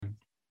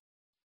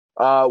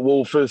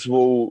Well, first of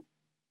all,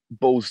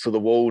 Balls to the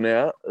Wall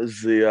now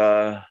is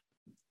the,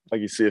 I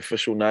guess, the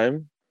official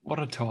name. What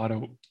a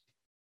title.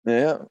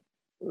 Yeah.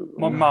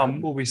 My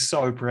mum will be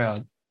so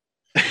proud.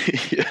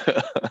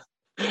 Yeah.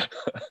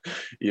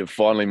 You've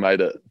finally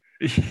made it.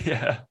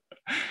 Yeah.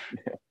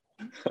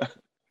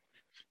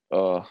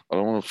 I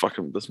don't want to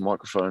fucking this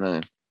microphone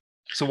in.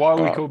 So why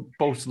are we called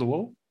Balls to the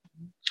Wall?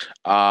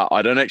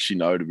 I don't actually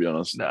know, to be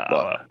honest. No.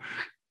 But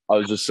I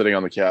was just sitting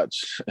on the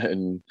couch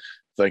and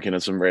thinking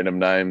of some random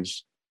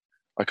names.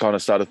 I kind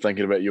of started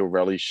thinking about your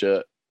rally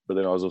shit, but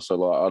then I was also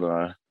like, I don't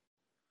know.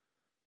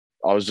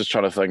 I was just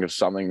trying to think of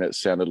something that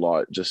sounded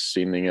like just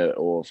sending it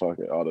or fuck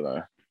it. I don't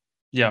know.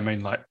 Yeah, I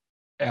mean, like,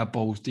 our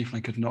balls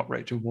definitely could not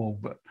reach a wall,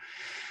 but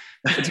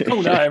it's a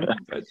cool name.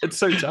 It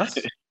suits us.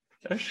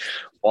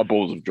 My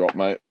balls have dropped,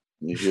 mate.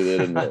 You hear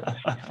that in the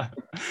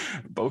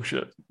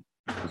bullshit.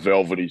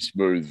 Velvety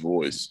smooth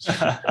voice.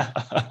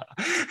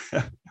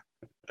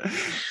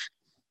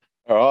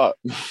 All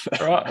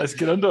right, let's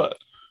get into it.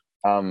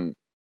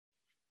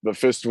 But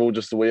first of all,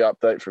 just a wee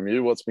update from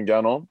you. What's been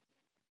going on?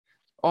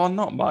 Oh,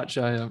 not much.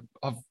 I've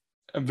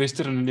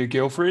invested in a new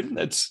girlfriend.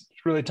 It's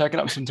really taken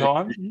up some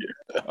time.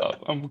 Yeah.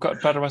 I'm quite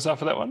proud of myself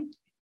for that one.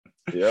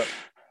 Yeah.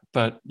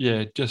 But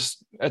yeah,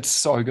 just it's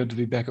so good to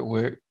be back at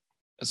work.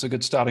 It's a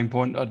good starting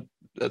point.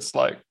 It's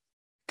like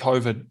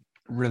COVID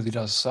really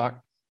does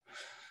suck.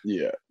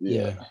 Yeah.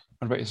 What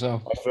about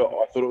yourself? I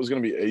thought it was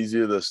going to be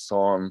easier this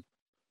time,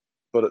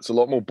 but it's a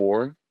lot more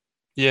boring.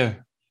 Yeah.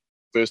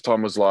 First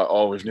time was like,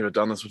 oh, we've never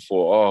done this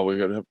before. Oh, we've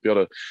got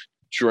to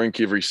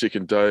drink every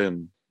second day,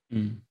 and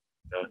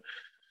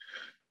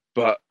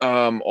but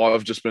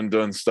I've just been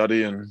doing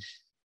study and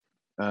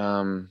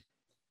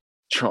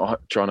trying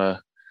to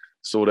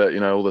sort out,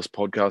 all this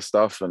podcast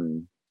stuff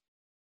and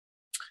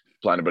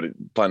playing a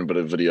bit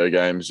of video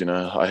games.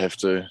 I have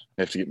to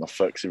get my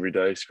fix every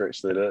day,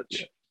 scratch that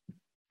itch.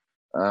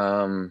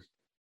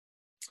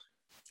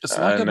 It's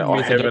like a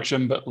meth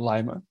addiction, but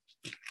lamer.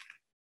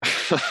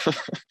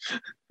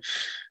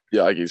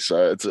 Yeah, I guess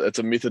so. It's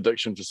a meth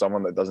addiction for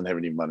someone that doesn't have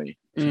any money.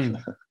 And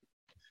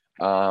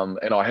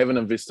I haven't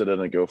invested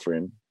in a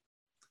girlfriend.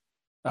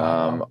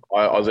 I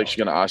was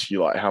actually going to ask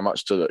you, like, how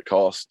much did it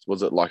cost?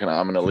 Was it like an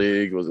arm and a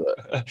leg? Was it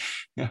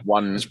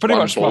one? It's pretty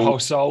much ball? My whole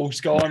soul's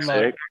gone.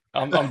 Like,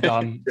 I'm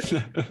done.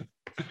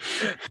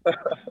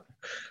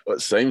 Well,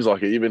 it seems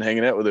like it. You've been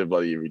hanging out with her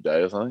bloody every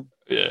day or something.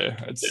 Yeah,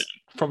 it's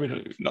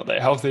probably not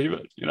that healthy,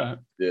 but Yeah.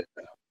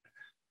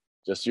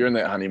 Just you're in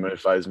that honeymoon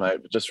phase,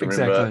 mate. But just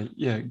remember, exactly.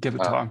 Yeah, give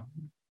it time.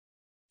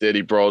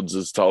 Daddy Brods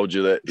has told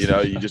you that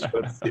you just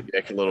got to step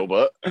back a little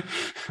bit.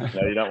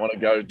 You don't want to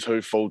go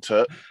too full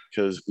tip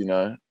because you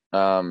got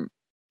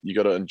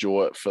to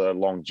enjoy it for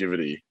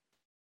longevity.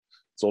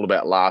 It's all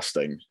about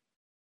lasting.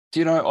 Do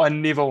you know? I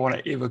never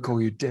want to ever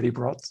call you Daddy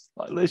Brods.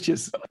 Like, let's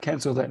just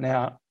cancel that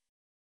now.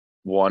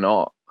 Why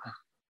not?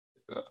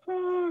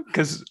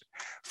 Because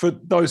for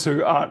those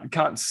who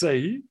can't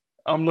see,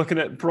 I'm looking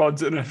at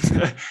Brods in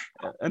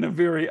a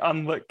very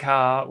unlit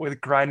car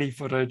with grainy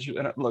footage,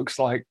 and it looks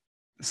like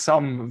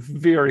some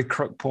very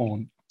crook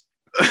porn.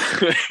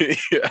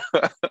 Yeah.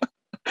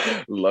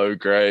 Low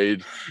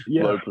grade,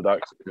 low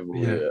production.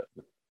 Yeah.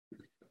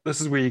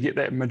 This is where you get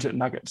that midget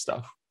nugget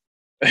stuff.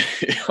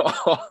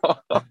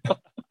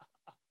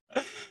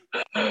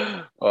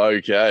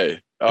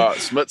 Okay.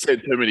 Smith's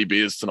had too many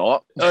beers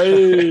tonight.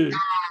 Hey.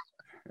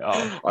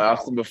 I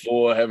asked him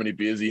before how many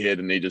beers he had,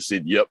 and he just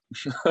said, yep.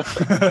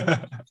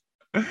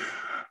 But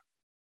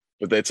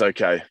that's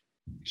okay.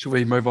 Should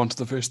we move on to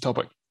the first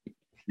topic?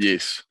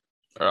 Yes.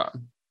 All right.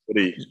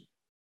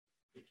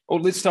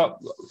 Well, let's start.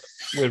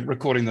 We're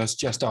recording this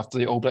just after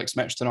the All Blacks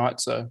match tonight,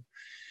 so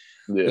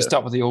let's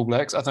start with the All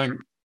Blacks. I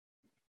think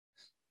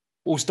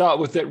we'll start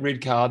with that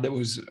red card. That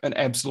was an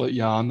absolute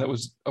yarn. That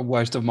was a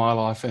waste of my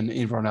life and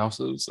everyone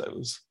else's. That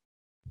was.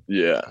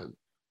 Yeah.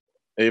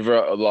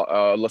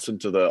 I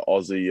listened to the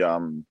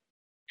Aussie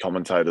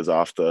commentators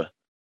after,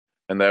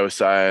 and they were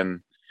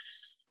saying,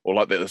 or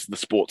like the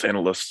sports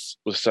analysts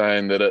were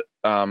saying that it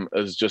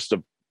is just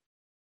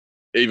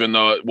even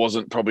though it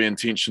wasn't probably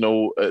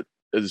intentional, it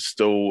is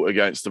still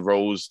against the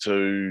rules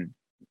to,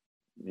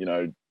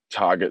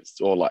 target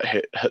or like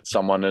hit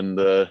someone in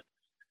the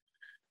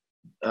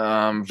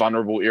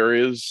vulnerable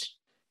areas.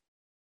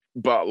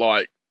 But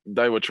like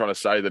they were trying to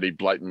say that he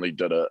blatantly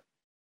did it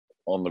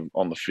on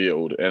the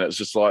field, and it's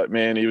just like,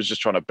 man, he was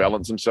just trying to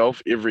balance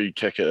himself. Every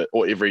kicker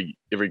or every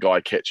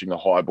guy catching a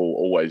high ball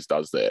always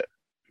does that,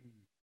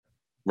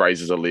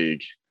 raises a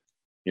leg.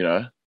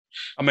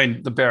 I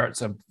mean, the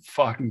Barretts are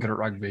fucking good at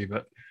rugby,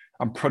 but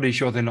I'm pretty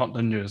sure they're not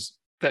ninjas.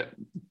 That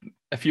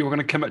if you were going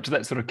to commit to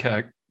that sort of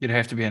kick, you'd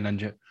have to be a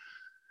ninja.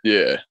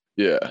 Yeah.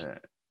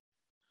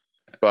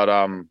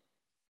 But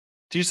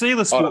do you see who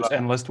the sports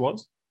analyst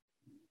was?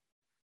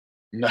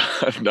 No.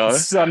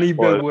 Sonny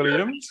Bill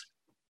Williams.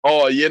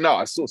 Oh yeah, no,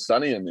 I saw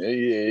Sonny in there.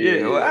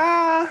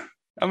 Yeah.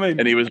 I mean,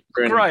 and he was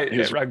great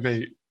at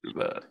rugby.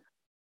 But...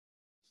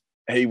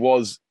 He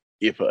was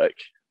epic.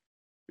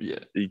 Yeah,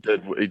 he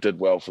did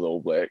well for the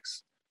All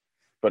Blacks,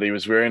 but he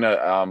was wearing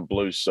a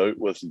blue suit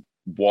with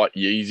white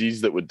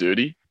Yeezys that were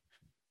dirty.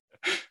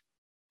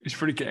 It's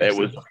pretty gangster. That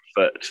was a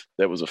fit.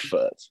 That was a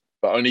fit.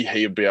 But only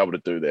he would be able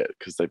to do that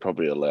because they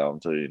probably allow him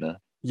to, you know.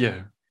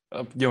 Yeah.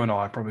 You and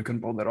I probably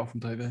couldn't pull that off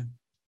on TV.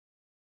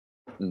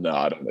 No,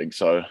 I don't think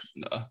so.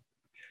 No.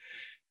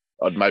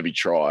 I'd maybe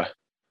try.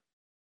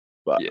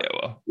 But yeah,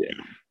 well,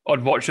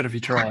 I'd watch it if you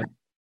tried.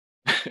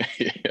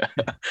 Yeah.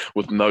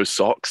 With no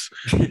socks,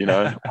 you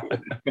know.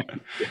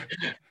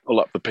 Pull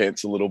up the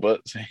pants a little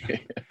bit.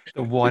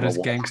 The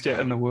whitest gangster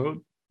in the world.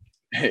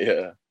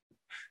 Yeah.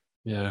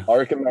 Yeah. I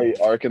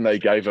reckon they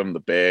gave him the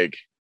bag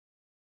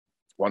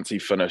once he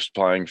finished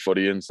playing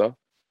footy and stuff.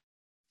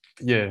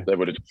 Yeah. They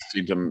would have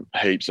sent him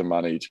heaps of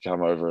money to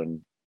come over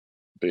and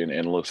be an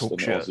analyst in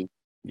Aussie.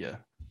 Yeah.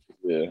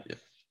 Yeah.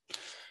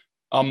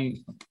 I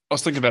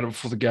was thinking about it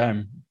before the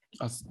game.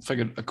 I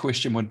figured a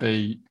question would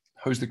be,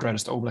 who's the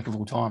greatest All Black of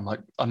all time?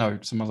 Like, I know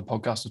some other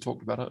podcasts have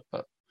talked about it,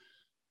 but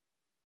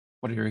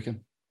what do you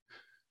reckon?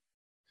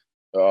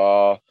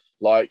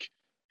 Like,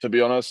 to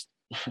be honest,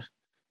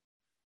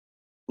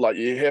 like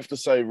you have to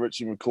say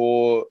Richie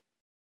McCaw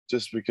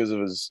just because of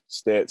his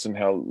stats and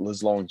how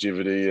his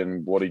longevity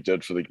and what he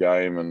did for the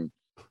game and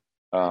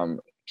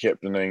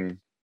captaining.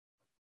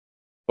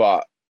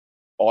 But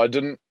I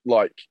didn't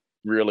like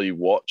really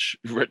watch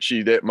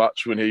Richie that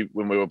much when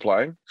we were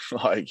playing.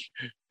 Like,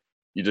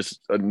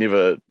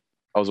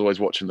 I was always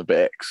watching the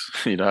backs,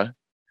 you know.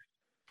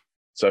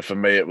 So for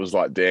me, it was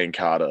like Dan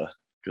Carter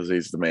because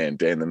he's the man,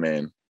 Dan the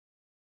man.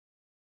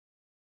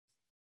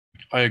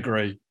 I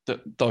agree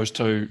that those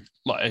two,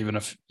 like even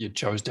if you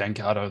chose Dan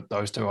Carter,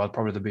 those two are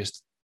probably the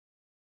best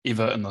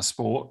ever in the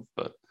sport.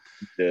 But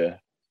yeah,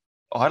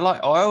 I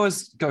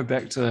always go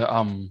back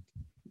to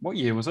what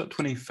year was it?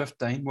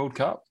 2015 World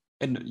Cup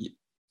and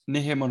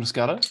Nehe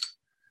Monoscada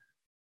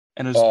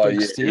and his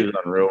big step. He was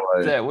unreal,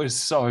 eh? That was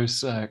so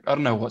sick. I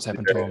don't know what's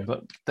happened to him,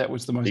 but that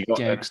was the most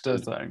gangster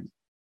thing.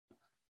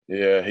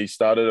 Yeah, he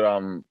started.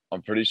 I'm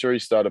pretty sure he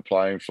started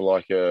playing for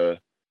like I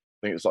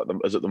think it's like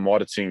is it the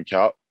Mitre 10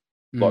 Cup,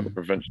 like the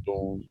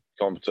provincial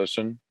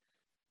competition.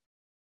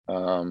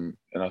 And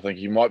I think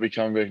he might be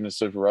coming back into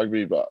Super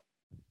Rugby, but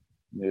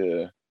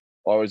yeah,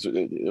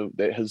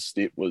 that his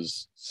step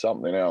was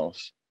something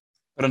else.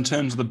 But in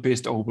terms of the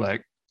best All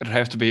Black, it'd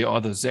have to be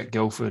either Zach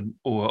Gilford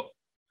or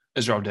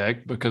Israel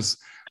Dag because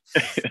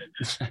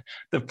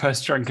the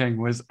piss drinking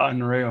was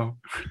unreal.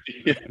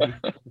 Yeah.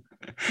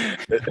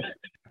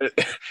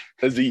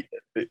 Is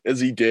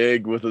he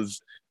Dag with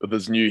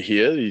his new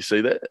hair? Do you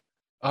see that?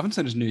 I haven't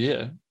seen his new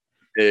hair.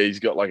 Yeah, he's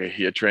got like a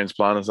hair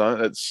transplant or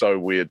something. It's so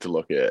weird to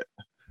look at.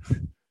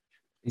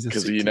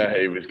 Because you know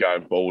he was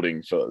going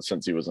balding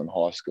since he was in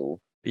high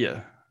school.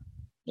 Yeah.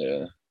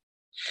 Yeah.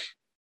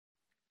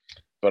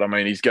 But I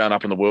mean, he's going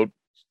up in the world.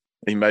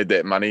 He made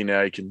that money.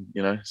 Now he can,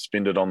 you know,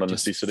 spend it on the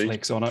necessity.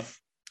 Flex on it.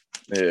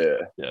 Yeah.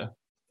 Yeah.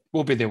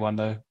 We'll be there one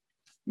day.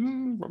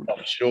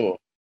 For sure.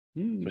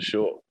 For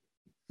sure.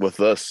 With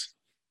this,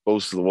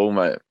 balls to the wall,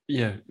 mate.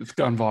 Yeah, it's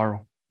going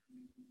viral.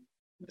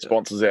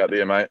 Sponsors out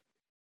there, mate.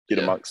 Get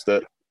amongst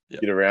it.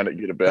 Get around it.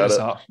 Get about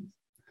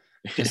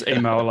it. Just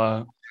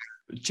email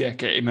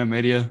Jack at MO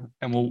Media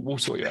and we'll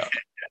sort you out.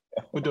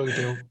 We'll do a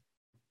deal.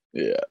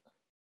 Yeah.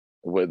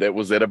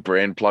 Was that a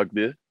brand plug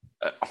there?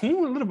 A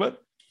little bit.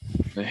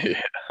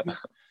 Yeah.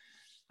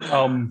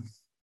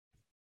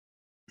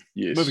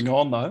 Yes. Moving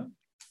on though.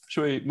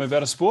 Should we move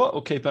out of sport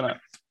or keep in it?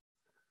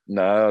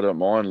 No, I don't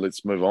mind.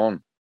 Let's move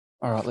on.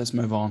 All right, let's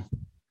move on.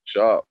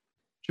 Sharp.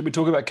 Should we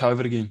talk about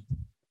COVID again?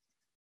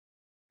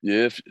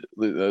 Yeah,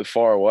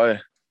 far away.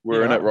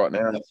 We're in it right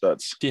now, so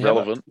it's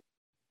relevant.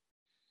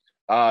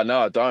 No,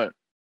 I don't.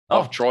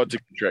 I've tried to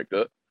contract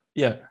it.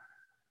 Yeah.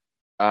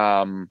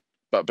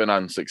 But been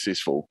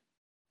unsuccessful.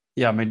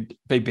 Yeah, I mean,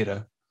 be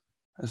better.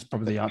 That's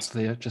probably the answer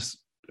there. Just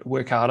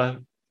work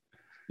harder.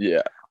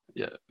 Yeah.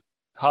 Yeah.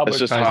 Hard work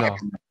pays off.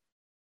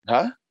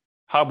 Huh?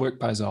 Hard work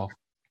pays off.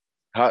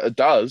 It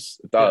does.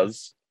 It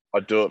does. I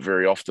do it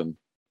very often.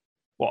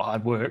 What,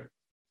 hard work?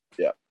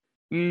 Yeah.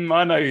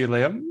 I know you,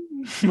 Liam.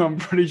 I'm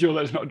pretty sure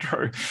that's not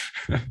true.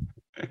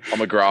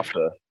 I'm a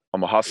grafter.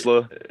 I'm a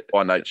hustler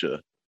by nature.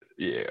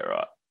 Yeah,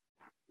 right.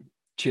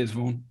 Cheers,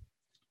 Vaughan.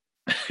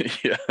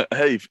 Yeah.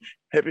 Hey,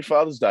 happy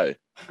Father's Day.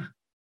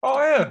 Oh,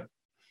 yeah.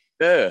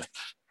 Yeah.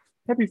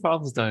 Happy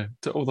Father's Day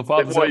to all the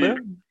fathers out there.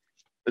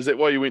 Is that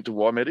why you went to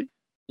Waimate?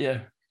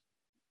 Yeah.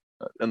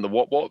 And the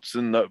Wop-Wops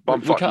and the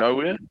bumfuck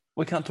nowhere?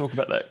 We can't talk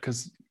about that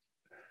because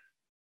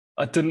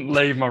I didn't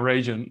leave my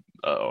region.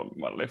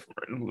 My left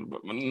region a little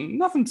bit.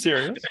 Nothing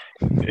serious.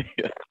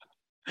 Yeah.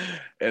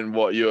 And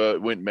what, you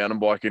went mountain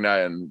biking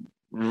and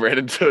ran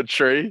into a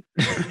tree?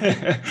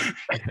 Yeah.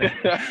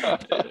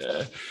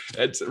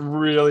 It's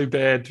really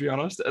bad, to be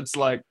honest. It's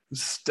like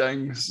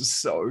stings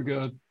so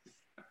good.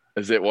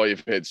 Is that why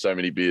you've had so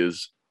many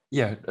beers?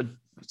 Yeah,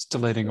 it's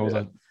deleting all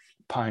the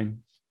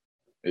pain.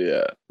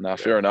 Yeah. No,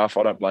 fair enough.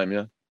 I don't blame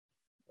you.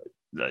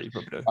 No, you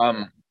probably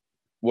do.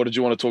 What did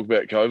you want to talk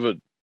about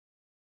COVID?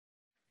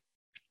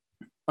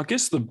 I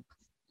guess the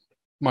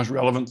most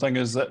relevant thing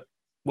is that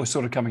we're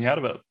sort of coming out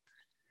of it.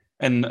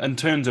 And in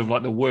terms of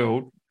like the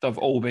world, they've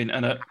all been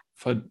in it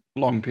for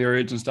long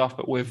periods and stuff,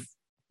 but we've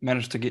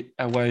managed to get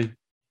our way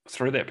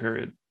through that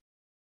period.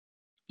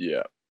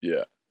 Yeah.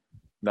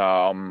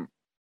 No,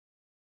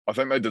 I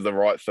think they did the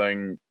right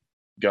thing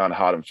going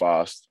hard and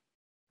fast.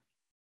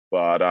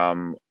 But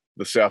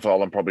the South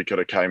Island probably could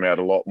have came out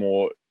a lot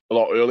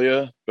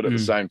earlier. But at the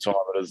same time,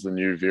 it is the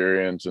new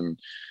variant, and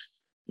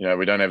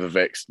we don't have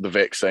the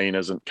vaccine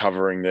isn't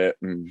covering that,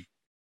 and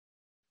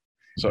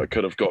so it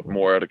could have got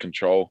more out of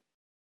control.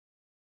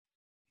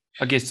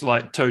 I guess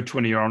like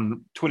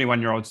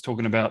 21-year-olds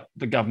talking about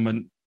the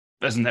government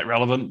isn't that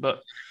relevant,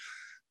 but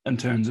in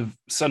terms of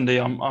Cindy,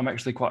 I'm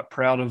actually quite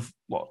proud of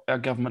what our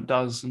government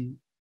does and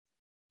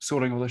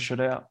sorting all this shit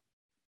out.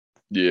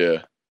 Yeah.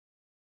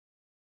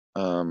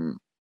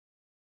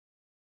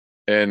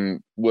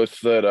 And with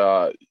that,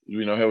 how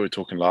we were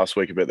talking last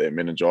week about that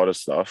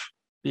meningitis stuff.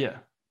 Yeah.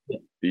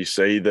 You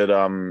see that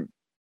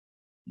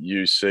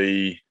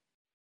UC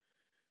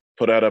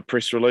put out a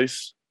press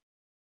release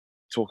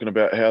talking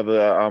about how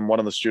the one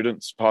of the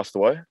students passed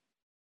away.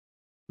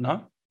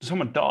 No? Did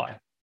someone die?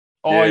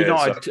 Oh, yeah,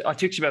 I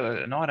texted you about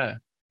that night.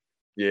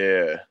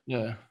 Yeah.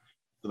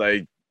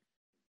 They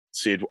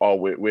said,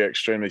 we're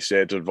extremely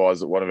sad to advise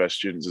that one of our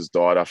students has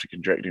died after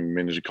contracting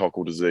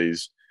meningococcal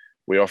disease.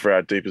 We offer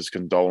our deepest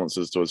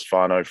condolences to his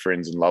whānau,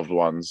 friends and loved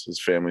ones.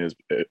 His family has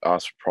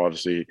asked for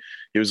privacy.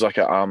 He was like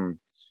a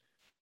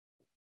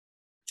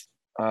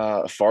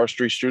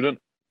forestry student,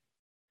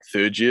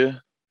 third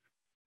year.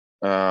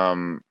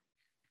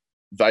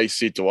 They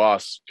said to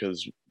us,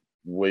 because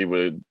we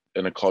were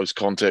in a close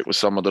contact with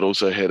someone that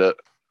also had it,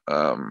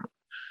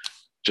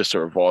 just to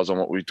revise on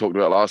what we talked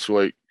about last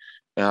week.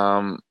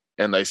 And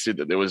they said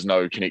that there was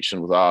no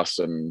connection with us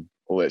and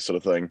all that sort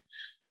of thing.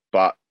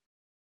 But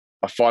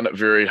I find it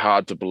very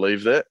hard to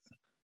believe that.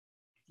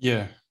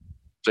 Yeah.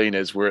 Seeing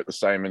as we're at the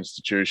same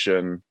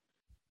institution,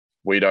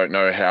 we don't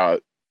know how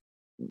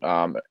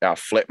our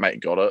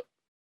flatmate got it.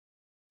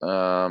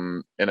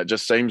 And it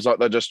just seems like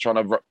they're just trying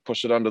to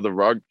push it under the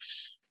rug,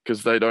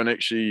 because they don't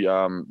actually,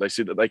 they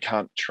said that they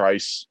can't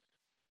trace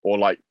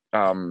or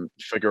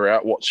figure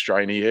out what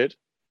strain he had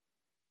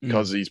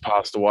because he's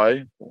passed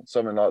away,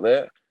 something like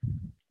that.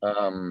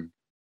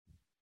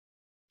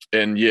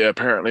 And yeah,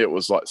 apparently it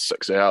was like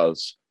 6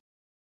 hours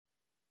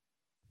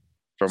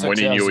from when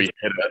he knew he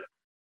had it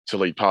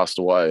till he passed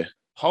away.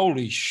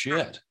 Holy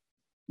shit.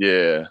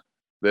 Yeah,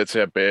 that's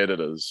how bad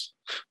it is.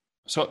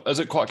 So is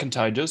it quite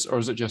contagious, or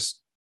is it just...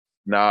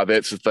 Nah,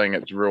 that's the thing.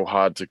 It's real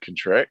hard to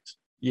contract.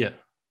 Yeah.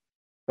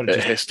 But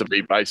it has to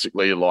be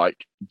basically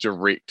like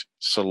direct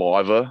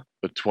saliva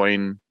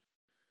between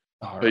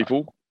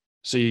people. Right.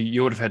 So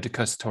you would have had to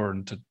kiss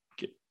Torrin to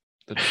get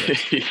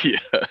the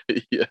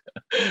yeah.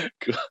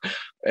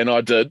 And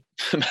I did.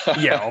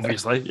 Yeah,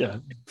 obviously. Yeah.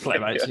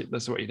 Flatmates, yeah.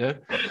 That's what you do.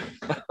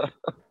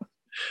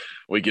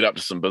 We get up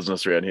to some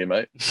business around here,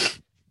 mate.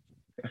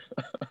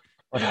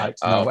 I'd hate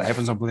to know what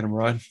happens on Blenheim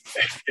Road.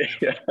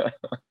 Yeah.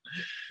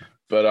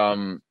 But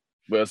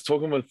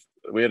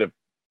we had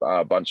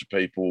a bunch of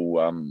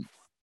people.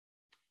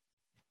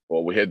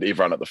 We had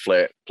everyone at the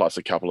flat plus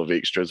a couple of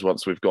extras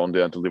once we've gone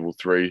down to level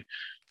 3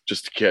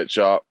 just to catch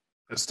up.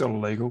 It's still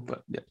illegal,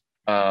 but yeah.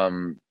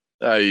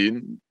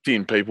 10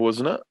 people,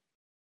 isn't it?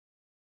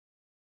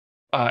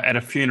 At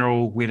a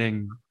funeral,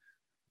 wedding,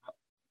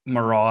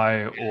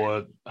 marae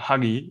or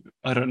huggy.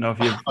 I don't know if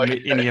you've met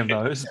any of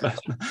those, but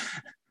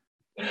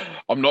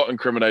I'm not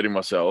incriminating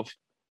myself.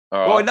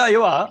 Well, no,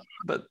 you are,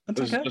 but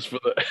it's okay. Just for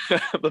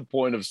the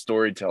point of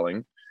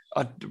storytelling.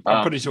 I'm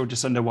pretty sure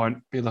Jacinda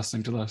won't be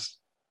listening to this.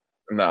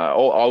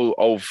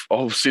 No,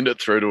 I'll send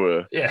it through to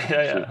her.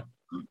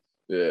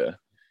 Yeah.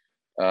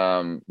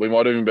 We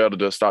might even be able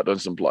to start doing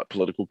some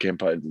political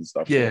campaigns and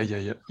stuff. Yeah.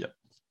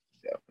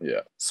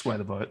 Sway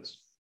the votes.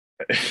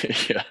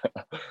 Yeah.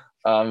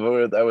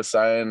 They were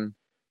saying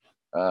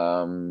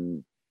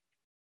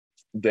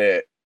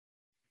that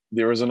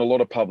there isn't a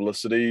lot of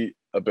publicity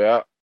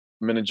about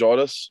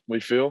meningitis, we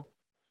feel.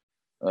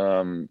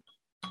 Some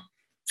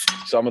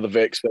of the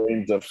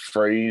vaccines are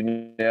free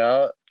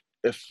now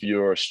if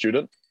you're a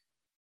student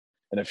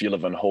and if you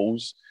live in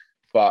halls.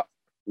 But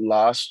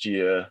last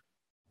year,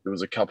 there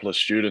was a couple of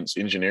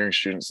engineering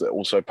students that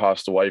also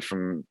passed away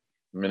from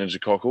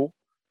meningococcal.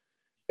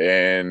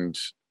 And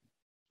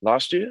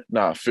first year,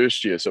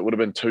 so it would have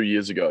been 2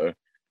 years ago.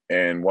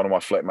 And one of my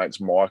flatmates,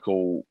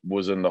 Michael,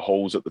 was in the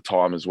halls at the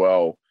time as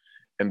well.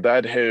 And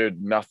they'd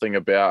heard nothing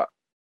about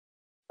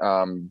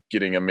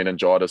getting a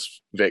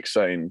meningitis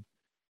vaccine.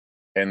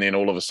 And then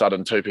all of a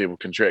sudden, 2 people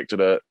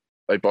contracted it.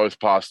 They both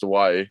passed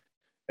away.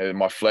 And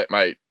my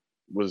flatmate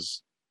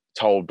was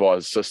told by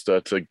his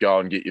sister to go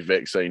and get your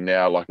vaccine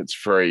now. Like, it's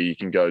free. You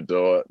can go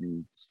do it.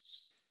 And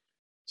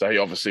so he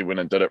obviously went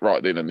and did it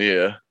right then and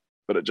there.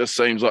 But it just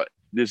seems like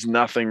there's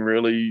nothing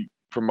really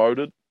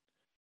promoted.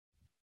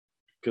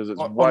 Because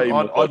it's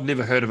I'd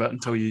never heard of it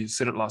until you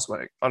said it last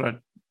week.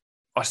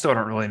 I still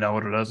don't really know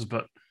what it is,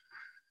 but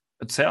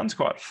it sounds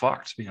quite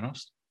fucked, to be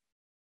honest.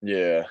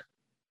 Yeah.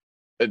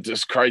 It's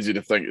just crazy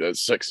to think that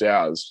it's 6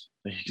 hours.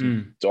 You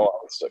can die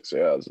in 6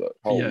 hours. Like,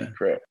 holy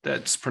crap.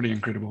 That's pretty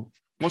incredible.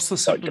 What's the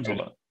symptoms of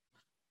it?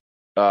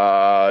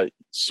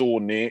 Sore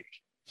neck,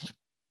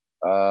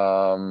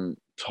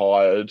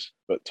 tired,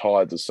 but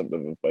tired's a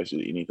symptom of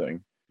basically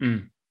anything.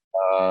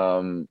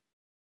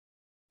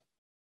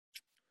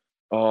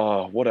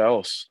 What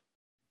else?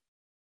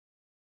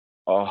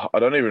 I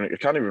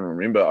can't even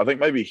remember. I think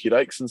maybe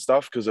headaches and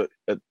stuff because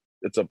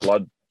it's a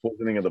blood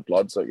poisoning of the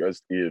blood, so it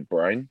goes to your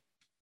brain.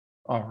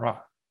 Oh, right.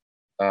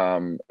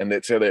 And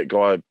that's how that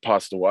guy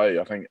passed away.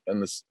 I think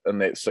in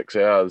that 6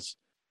 hours,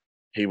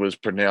 he was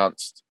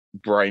pronounced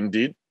brain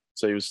dead.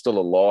 So he was still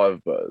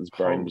alive, but his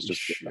brain was just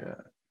shit.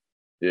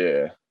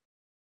 Yeah.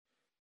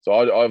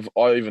 So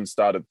I even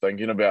started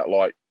thinking about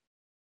like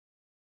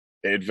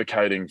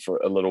advocating for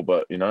a little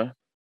bit,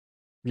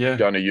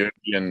 going to uni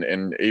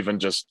and even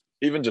just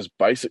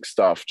basic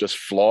stuff, just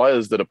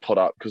flyers that are put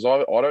up, because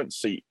I don't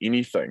see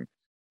anything,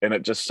 and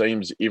it just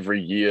seems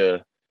every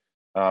year.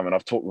 And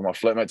I've talked with my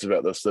flatmates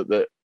about this,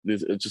 that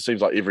it just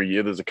seems like every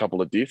year there's a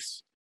couple of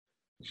deaths.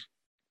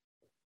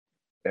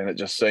 And it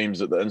just seems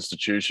that the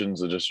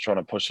institutions are just trying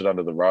to push it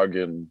under the rug.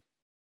 And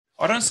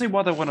I don't see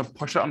why they want to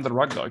push it under the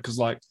rug, though, because,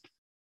 like,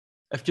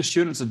 if your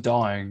students are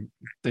dying,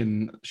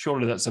 then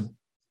surely that's a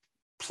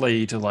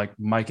plea to, like,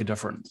 make a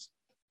difference.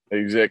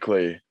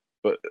 Exactly.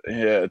 But,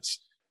 yeah,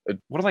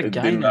 what are they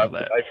gaining out of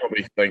that? They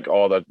probably think,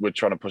 that we're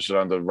trying to push it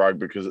under the rug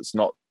because it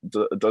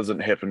doesn't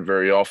happen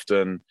very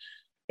often.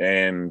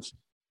 And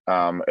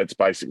it's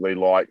basically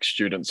like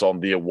students on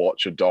their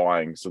watch are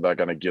dying, so they're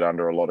going to get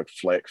under a lot of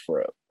flack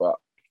for it. But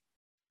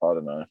I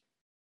don't know.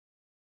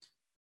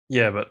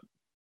 Yeah, but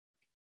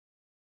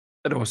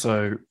it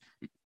also,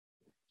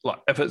 like,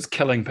 if it's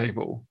killing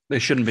people, there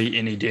shouldn't be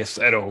any deaths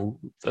at all.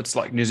 It's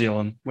like New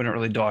Zealand. We don't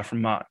really die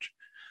from much.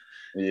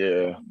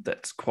 Yeah.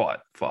 That's quite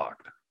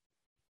fucked.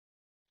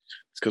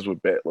 It's because we're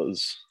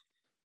battlers.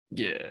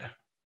 Yeah.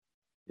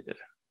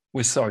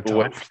 We're so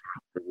tough.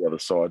 The other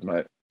side,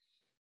 mate.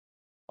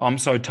 I'm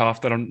so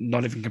tough that I'm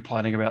not even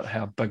complaining about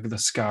how big the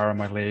scar on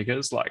my leg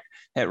is. Like,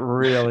 it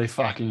really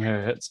fucking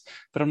hurts,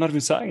 but I'm not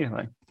even saying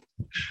anything.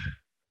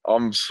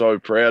 I'm so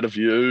proud of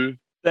you.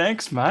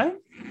 Thanks, mate.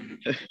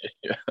 Yeah.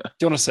 Do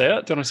you want to see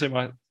it? Do you want to see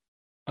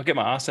I'll get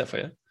my ass out for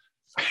you.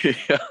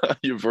 Yeah,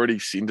 you've already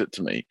sent it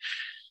to me.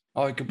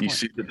 Oh, good point. You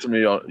sent it to me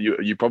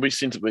you probably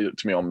sent it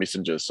to me on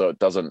Messenger, so it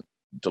doesn't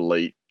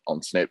delete on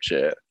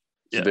Snapchat.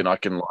 So then I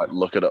can like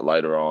look at it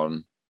later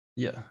on.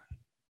 Yeah.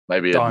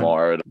 Maybe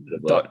admire it a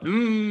bit.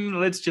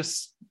 Let's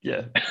just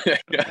just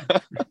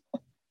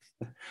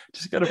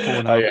go to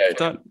Pornhub.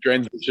 Okay,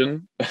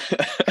 transition.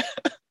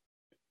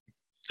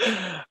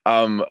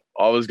 I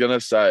was gonna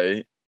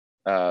say,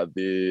 I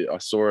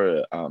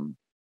saw a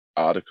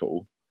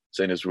article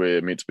saying as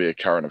we're meant to be a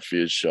current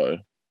affairs show.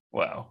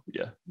 Wow.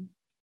 Yeah.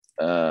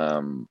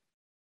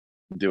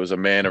 There was a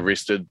man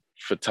arrested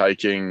for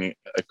taking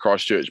a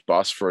Christchurch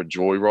bus for a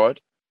joyride.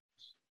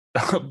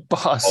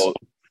 Bus.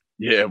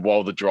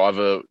 While the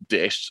driver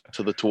dashed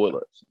to the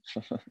toilet.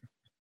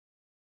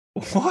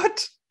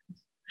 What?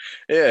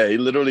 Yeah, he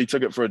literally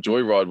took it for a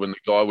joyride when the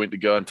guy went to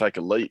go and take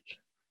a leak.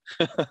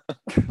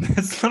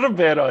 That's not a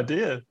bad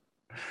idea.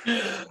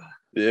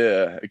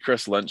 Yeah,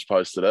 Chris Lynch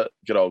posted it.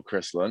 Good old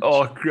Chris Lynch.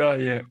 Oh,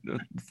 yeah.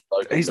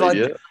 He's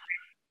media. Like,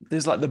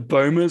 there's like the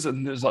boomers,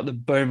 and there's like the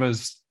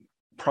boomers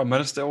prime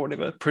minister or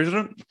whatever,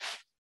 president.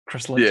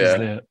 Chris Lynch is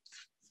there.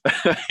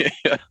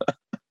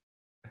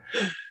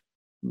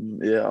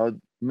 Yeah,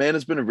 man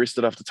has been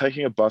arrested after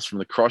taking a bus from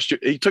the Christchurch.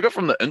 He took it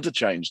from the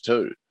interchange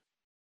too.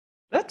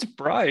 That's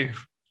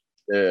brave.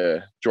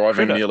 Yeah,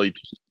 driving nearly 2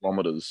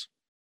 kilometres.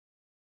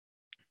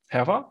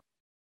 How far?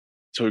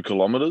 2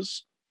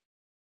 kilometres.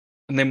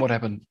 And then what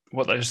happened?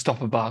 They just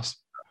stop a bus?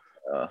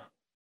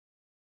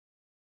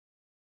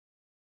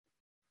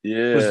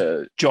 Yeah.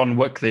 Was John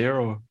Wick there,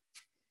 or?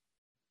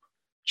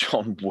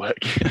 John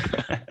Wick.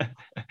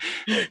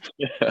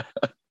 Yeah.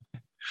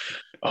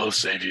 I'll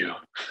save you.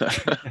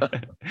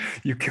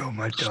 You killed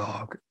my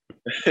dog.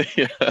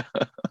 Yeah.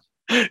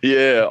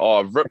 Yeah.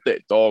 Oh, rip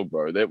that dog,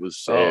 bro. That was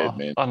sad,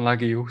 man.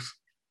 Unlucky yours.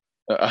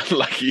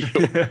 Unlucky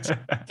yours.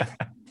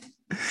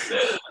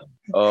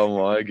 Oh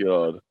my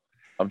God.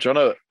 I'm trying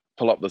to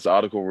pull up this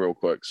article real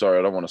quick. Sorry,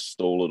 I don't want to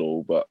stall it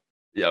all, but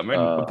yeah, I mean,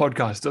 the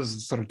podcast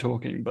does sort of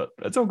talking, but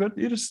it's all good.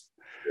 You just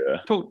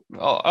talk.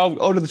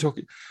 I'll do the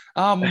talking.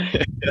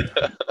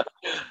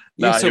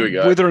 Here we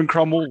go. Weather in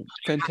Cromwell,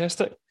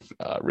 fantastic.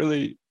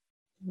 Really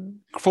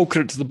full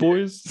credit to the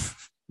boys.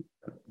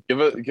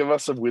 Give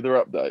us a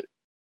weather update.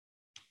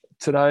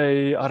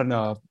 Today, I don't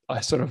know.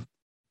 I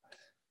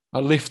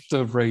left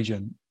the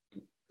region,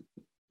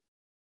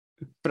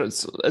 but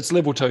it's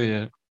level 2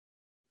 here.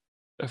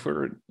 If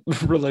we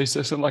release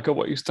this in like a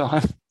week's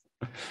time.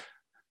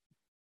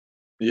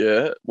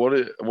 Yeah. What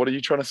are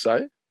you trying to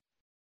say?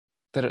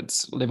 That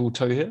it's level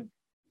 2 here.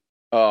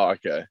 Oh,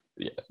 okay.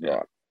 Yeah.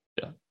 Right.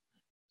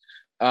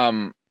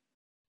 Yeah.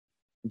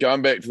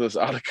 Going back to this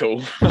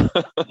article,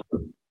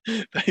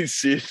 they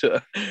said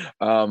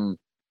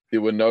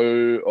there were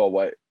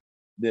no.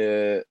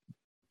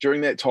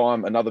 During that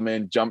time, another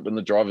man jumped in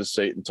the driver's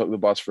seat and took the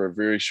bus for a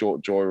very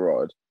short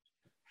joyride.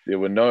 There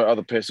were no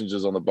other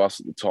passengers on the bus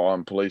at the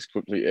time. Police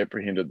quickly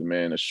apprehended the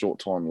man a short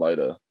time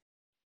later.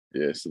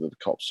 Yeah, so the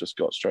cops just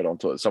got straight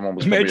onto it. Someone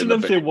was Imagine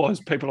if there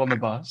was people on the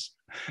bus.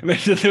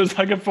 Imagine if there was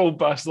like a full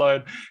bus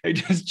load. He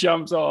just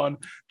jumps on,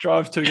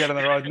 drives to get on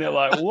the road, and they're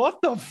like, "What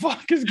the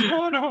fuck is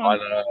going on?" I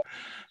know.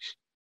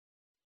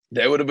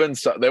 They would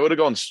have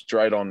gone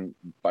straight on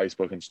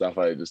Facebook and stuff.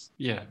 Just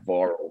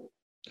viral.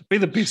 It'd be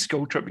the best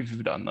school trip you've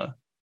ever done, though.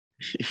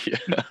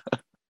 Yeah.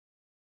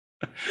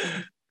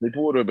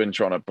 People would have been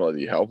trying to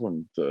bloody help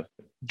him to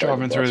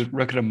driving through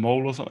Riccarton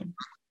Mall or something.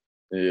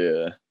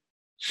 Yeah.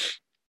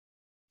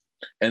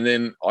 And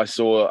then I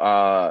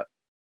saw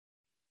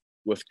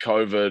with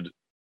COVID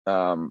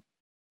in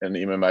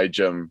the MMA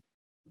gym,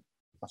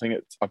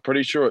 I'm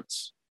pretty sure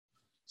it's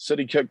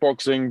City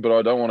Kickboxing, but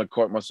I don't want to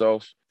quote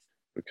myself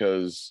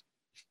because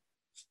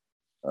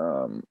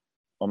I'm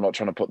not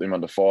trying to put them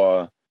under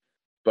fire.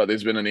 But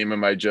there's been an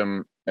MMA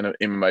gym and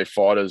MMA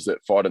fighters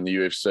that fight in the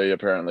UFC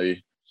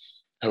apparently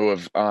who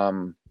have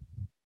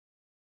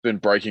been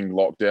breaking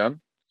lockdown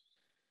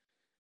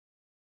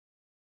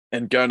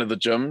and going to the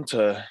gym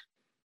to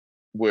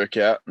work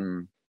out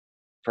and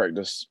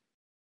practice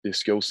their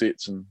skill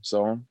sets and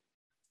so on.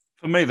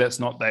 For me, that's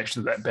not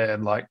actually that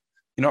bad. Like,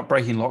 you're not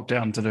breaking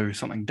lockdown to do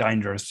something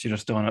dangerous. You're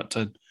just doing it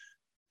to,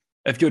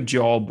 if your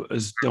job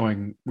is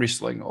doing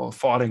wrestling or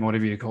fighting,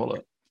 whatever you call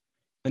it,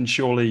 then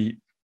surely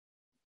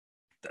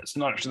that's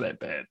not actually that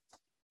bad.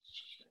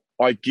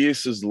 I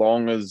guess as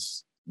long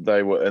as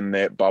they were in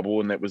that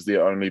bubble and that was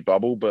their only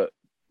bubble, but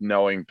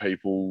knowing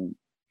people,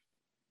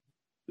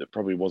 that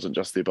probably wasn't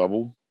just their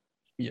bubble.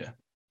 Yeah.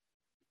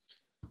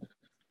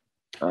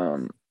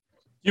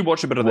 You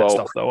watch a bit of that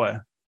stuff though, eh?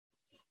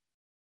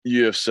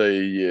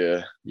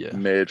 UFC, yeah.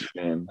 Mad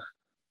fan.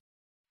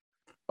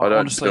 I don't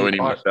honestly do any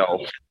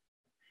myself.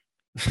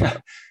 Yeah,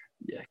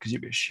 because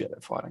you'd be a shit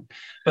at fighting.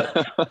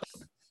 But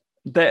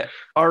that,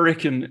 I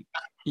reckon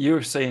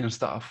UFC and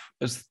stuff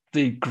is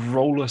the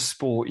growlest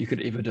sport you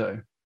could ever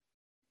do.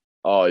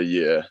 Oh,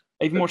 yeah.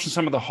 Even watching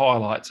some of the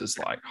highlights, it's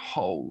like,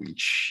 holy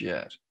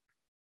shit.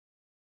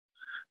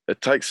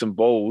 It takes some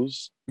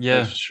balls.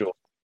 Yeah. For sure.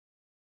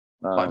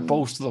 Like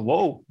balls to the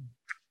wall.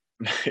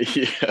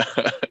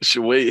 Yeah.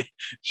 Should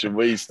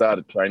we start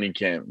a training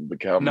camp and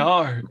become?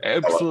 No,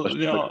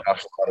 absolutely not.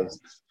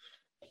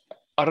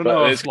 I don't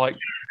know if like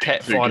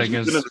cat fighting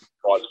is. Been in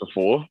fights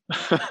before.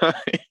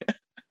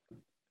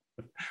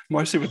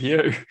 Mostly with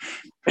you.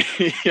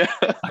 Yeah.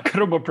 I got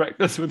all my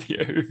practice with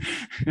you.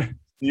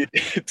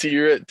 Do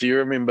you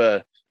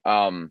remember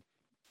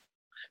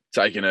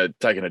taking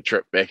a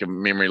trip back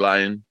in memory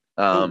lane?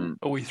 Are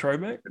we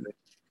throwback?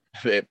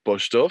 At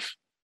Bush stuff.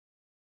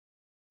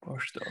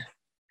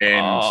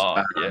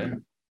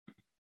 And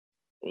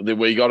then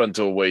we got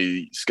into a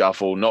wee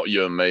scuffle, not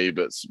you and me,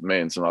 but me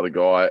and some other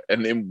guy.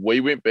 And then we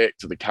went back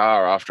to the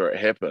car after it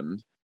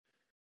happened.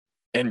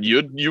 And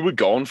you were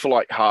gone for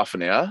like half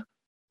an hour.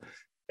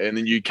 And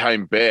then you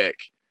came back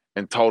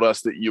and told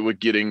us that you were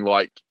getting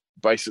like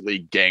basically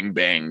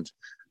gangbanged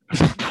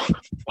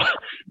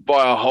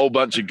by a whole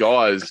bunch of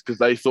guys because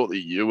they thought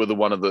that you were the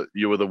one of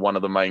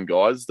the main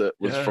guys that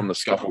was from the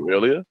scuffle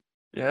earlier.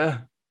 Yeah.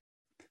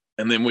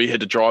 And then we had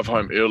to drive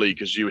home early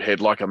because you had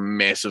like a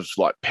massive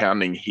like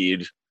pounding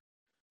head.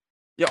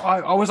 Yeah,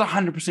 I was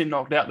 100%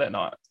 knocked out that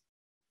night.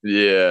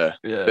 Yeah.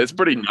 That's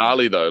pretty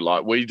gnarly though.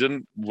 Like we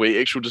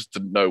actually just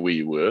didn't know where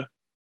you were.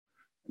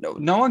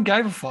 No one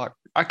gave a fuck.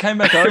 I came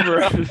back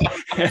over and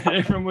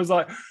everyone was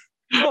like,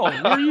 "Oh,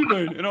 what are you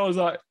doing?" And I was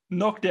like,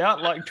 knocked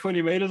out like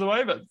 20 meters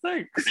away, but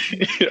thanks.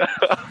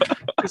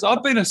 Because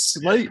I've been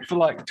asleep for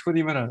like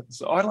 20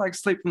 minutes. I like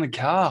sleep in the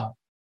car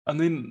and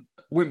then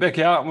went back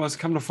out and was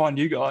coming to find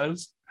you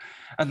guys.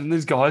 And then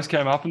these guys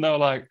came up and they were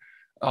like,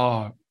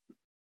 "Oh,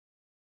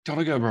 do you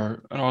want to go, bro?"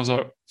 And I was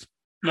like,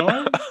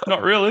 "No,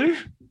 not really."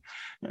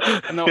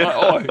 And they were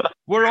like, "Oh,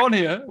 we're on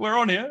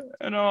here.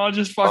 And I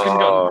just fucking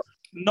got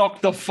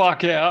knocked the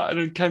fuck out and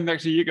then came back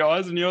to you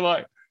guys and you're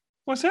like,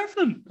 "What's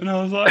happening?" And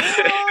I was like,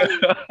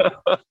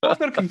 "I've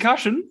got a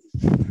concussion."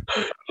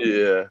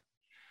 Yeah.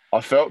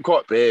 I felt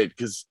quite bad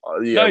because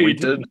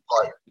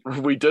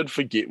we did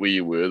forget where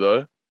you were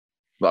though.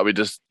 Like we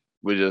just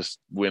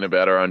went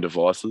about our own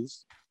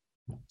devices.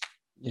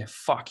 Yeah,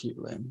 fuck you,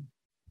 Lem.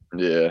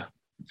 Yeah.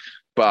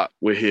 But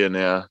we're here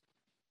now.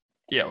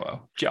 Yeah,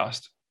 well,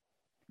 just.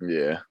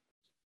 Yeah.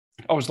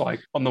 I was like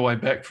on the way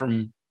back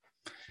from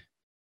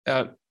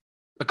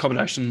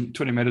accommodation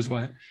 20 meters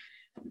away.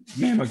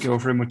 Me and my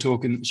girlfriend were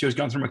talking. She was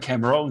going through my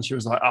camera roll and she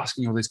was like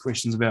asking all these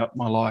questions about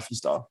my life and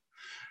stuff.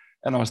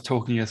 And I was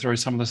talking her through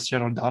some of the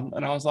shit I'd done.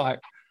 And I was like,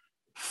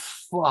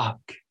 fuck.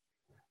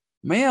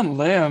 Me and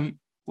Liam,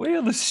 we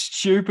are the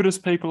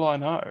stupidest people I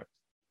know.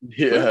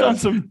 Yeah. We've done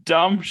some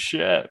dumb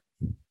shit.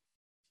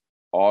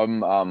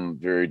 I'm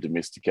very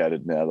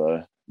domesticated now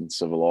though and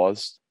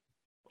civilized.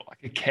 Like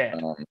a cat.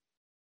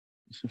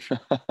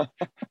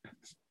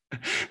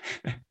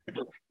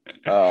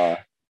 I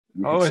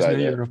always knew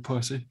you were a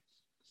pussy.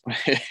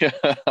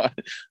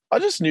 I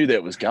just knew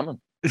that was coming.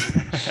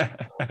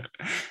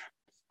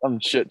 Some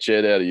shit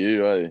chat out of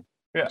you, eh?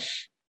 Yeah.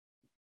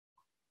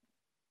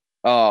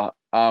 Oh,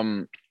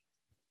 and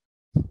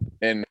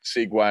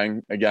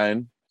segueing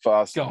again,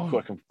 fast,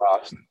 quick and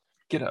fast.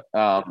 Get it.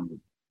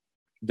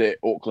 That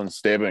Auckland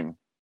stabbing.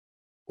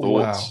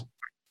 Thoughts? Wow.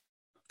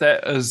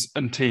 That is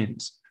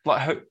intense.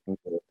 Like,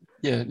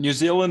 yeah, New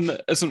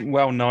Zealand isn't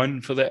well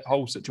known for that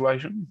whole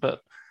situation,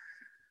 but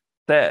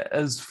that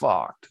is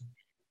fucked.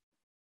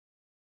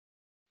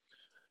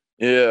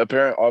 Yeah,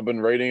 apparently I've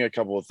been reading a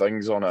couple of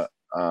things on it,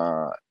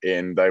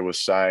 and they were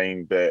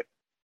saying that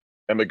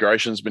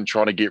immigration's been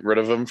trying to get rid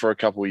of him for a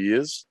couple of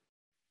years,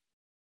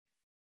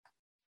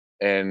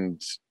 and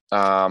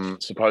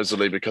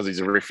supposedly because he's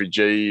a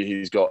refugee,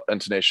 he's got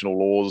international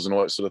laws and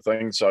all that sort of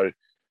thing. So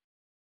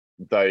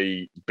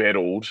they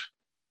battled,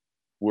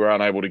 were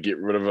unable to get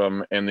rid of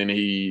him, and then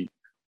he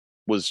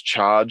was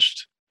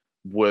charged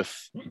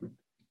with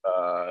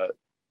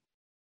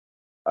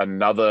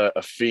another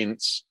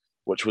offence,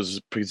 which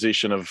was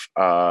possession of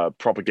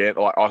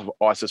propaganda, like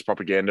ISIS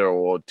propaganda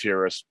or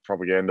terrorist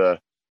propaganda.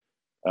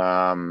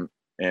 And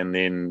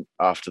then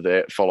after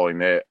that, following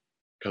that,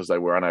 because they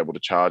were unable to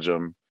charge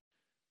him,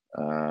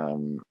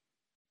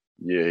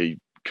 he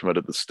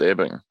committed the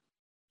stabbing.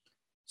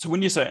 So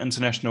when you say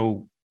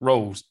international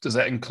rules, does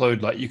that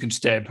include like you can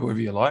stab whoever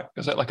you like?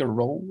 Is that like a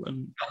rule?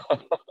 And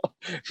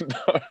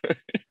No,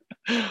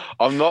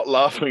 I'm not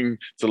laughing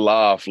to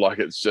laugh. Like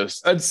it's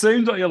just. It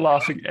seems like you're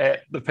laughing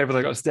at the people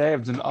that got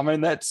stabbed, and I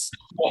mean that's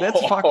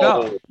fucked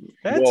up.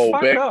 That's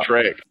fucked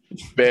backtrack, up.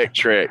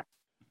 Backtrack.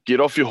 Get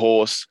off your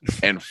horse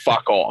and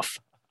fuck off.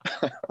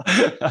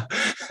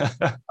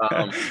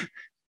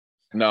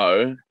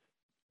 No,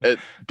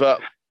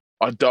 but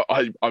I don't.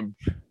 I'm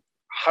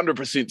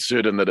 100%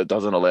 certain that it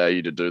doesn't allow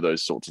you to do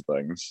those sorts of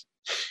things.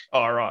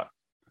 All right.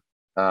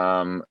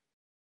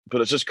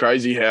 But it's just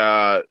crazy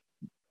how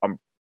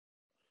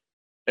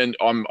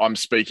I'm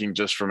speaking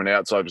just from an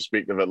outside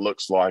perspective. It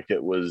looks like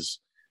there was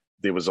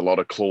a lot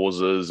of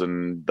clauses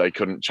and they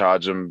couldn't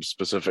charge him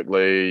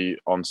specifically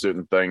on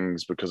certain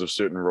things because of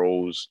certain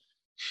rules.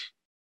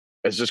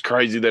 It's just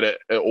crazy that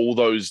all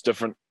those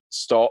different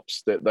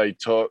stops that they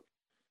took,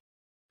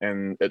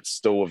 and it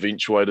still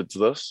eventuated to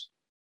this.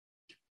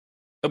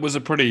 It was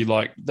a pretty,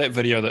 like, that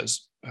video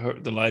that's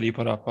the lady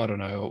put up, I don't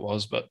know who it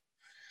was, but it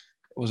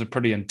was a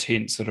pretty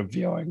intense sort of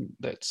viewing.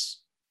 It's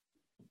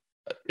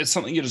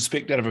something you'd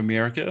expect out of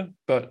America,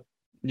 but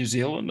New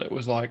Zealand, it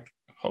was like,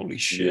 holy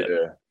shit.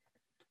 Yeah.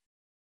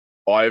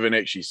 I haven't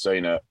actually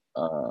seen it.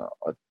 I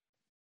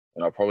don't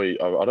know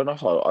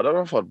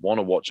if I'd want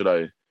to watch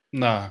it.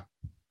 No.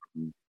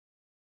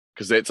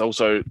 Because that's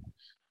also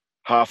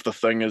half the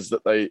thing, is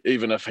that they,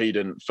 even if he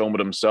didn't film it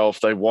himself,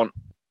 they want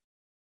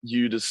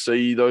you to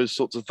see those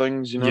sorts of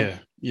things, you know?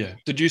 Yeah.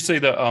 Did you see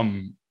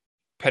the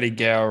Paddy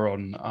Gower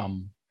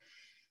on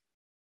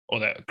or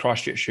that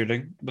Christchurch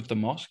shooting with the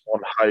mosque?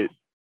 On hate.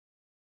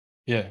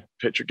 Yeah.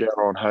 Patrick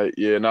Gower on hate.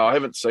 Yeah, no, I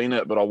haven't seen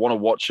it, but I want to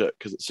watch it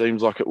because it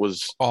seems like it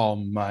was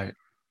mate,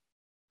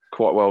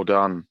 quite well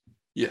done.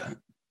 Yeah.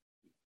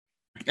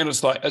 And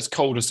it's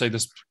cool to see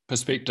this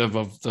perspective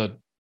of the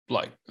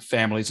like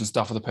families and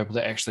stuff of the people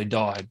that actually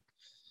died.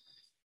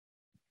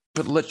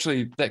 But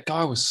literally that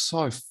guy was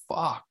so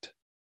fucked.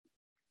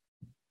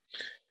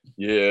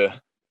 Yeah.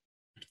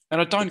 And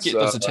I don't get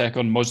this attack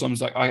on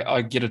Muslims. Like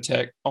I get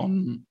attack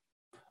on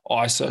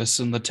ISIS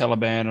and the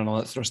Taliban and all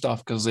that sort of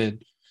stuff because they're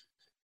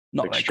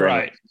not extreme. That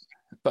great.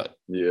 But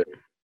yeah,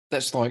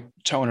 that's like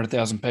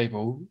 200,000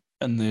 people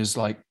and there's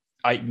like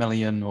 8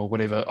 million or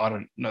whatever. I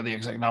don't know the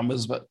exact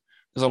numbers, but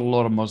there's a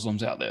lot of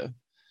Muslims out there.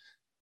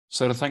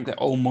 So to think that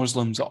all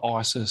Muslims are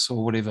ISIS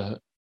or whatever,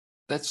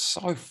 that's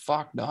so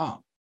fucked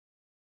up.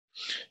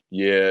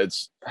 Yeah,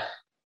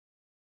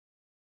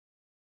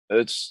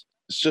 it's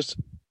just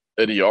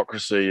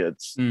idiocracy.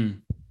 It's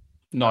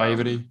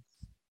naivety.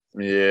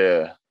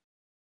 Yeah.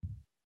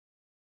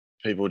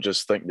 People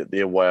just think that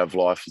their way of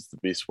life is the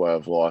best way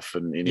of life,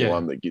 and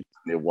anyone that gets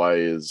their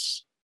way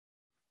is.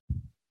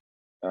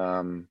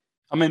 I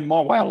mean,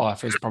 my way of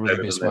life is probably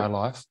the best way of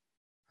life.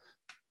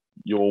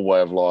 Your way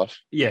of life?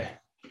 Yeah.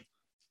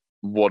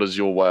 What is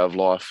your way of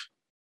life?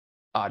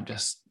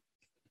 Just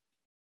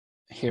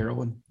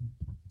heroin.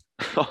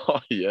 Oh,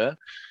 yeah?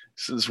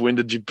 Since when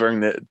did you bring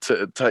that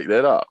take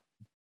that up?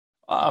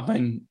 I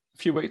mean, a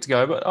few weeks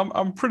ago, but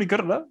I'm pretty good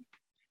at it.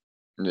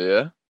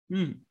 Yeah?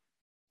 Hmm.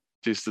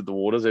 Tested the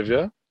waters, have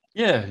you?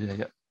 Yeah.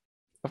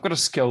 I've got a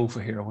skill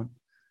for heroin.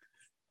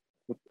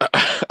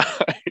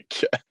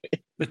 Okay.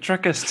 The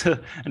trick is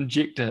to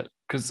inject it,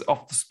 because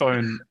off the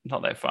spoon,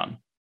 not that fun.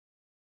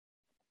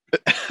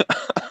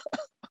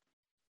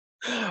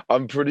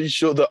 I'm pretty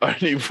sure the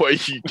only way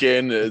you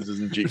can is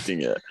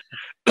injecting it.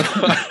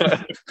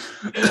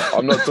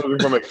 I'm not talking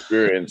from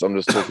experience. I'm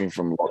just talking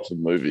from lots of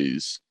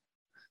movies.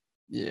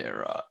 Yeah,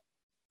 right.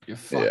 You're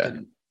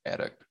fucking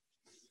addict.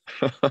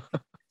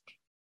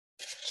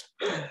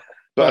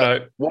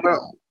 But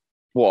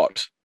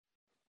what?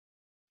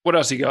 What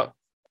else you got?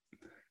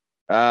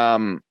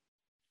 They're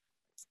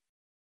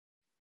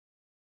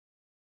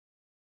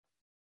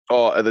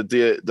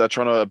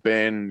trying to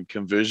ban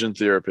conversion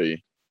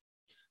therapy.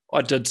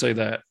 I did see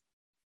that.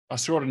 I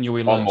saw it on your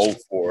list. I'm all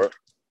for it.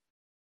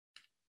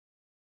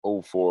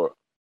 all for it.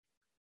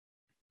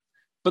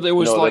 But there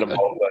was there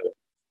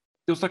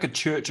was like a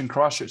church in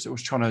Christchurch that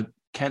was trying to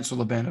cancel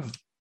the ban of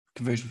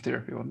conversion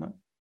therapy, wasn't it?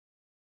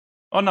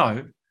 Oh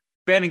no,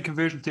 banning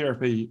conversion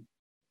therapy.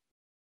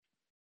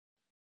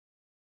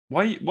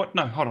 Why? What?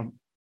 No, hold on.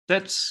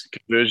 That's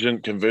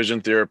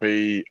conversion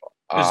therapy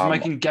is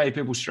making gay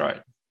people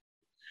straight.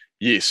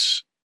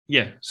 Yes.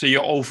 Yeah. So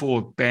you're all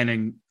for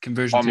banning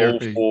conversion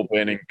therapy? I'm all for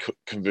banning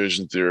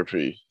conversion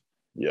therapy.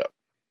 Yeah.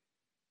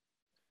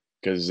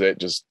 Because that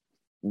just,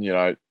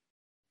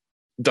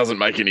 doesn't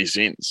make any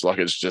sense. Like,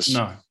 it's just,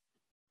 no.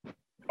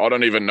 I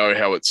don't even know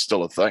how it's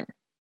still a thing.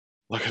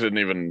 Like, I didn't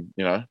even,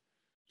 I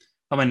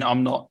mean,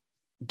 I'm not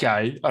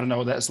gay. I don't know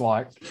what that's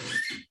like,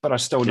 but I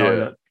still know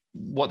that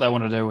what they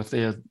want to do with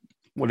their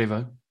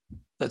whatever,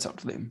 that's up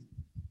to them.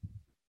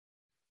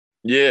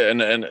 Yeah,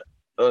 and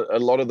a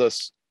lot of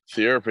this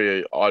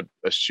therapy, I'd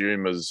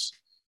assume, is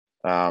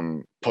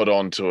put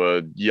onto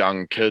a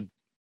young kid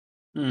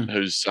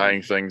who's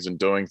saying things and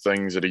doing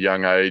things at a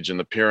young age, and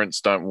the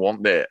parents don't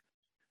want that.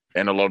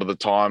 And a lot of the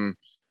time,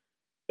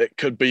 it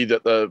could be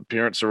that the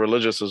parents are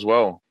religious as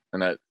well,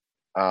 and that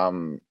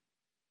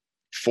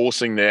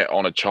forcing that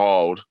on a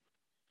child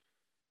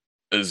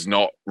is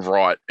not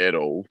right at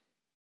all.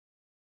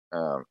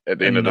 At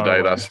the end of the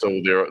day,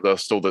 they're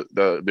still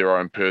their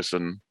own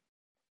person,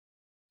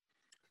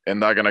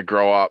 and they're going to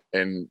grow up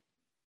and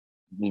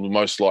will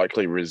most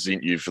likely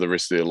resent you for the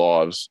rest of their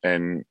lives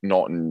and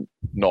not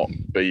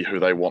be who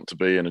they want to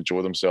be and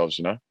enjoy themselves.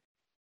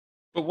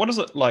 But what is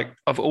it like?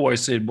 I've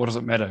always said, what does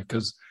it matter?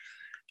 Because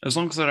as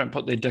long as they don't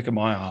put their dick in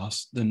my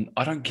ass, then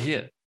I don't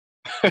care.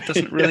 It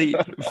doesn't really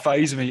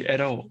faze me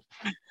at all.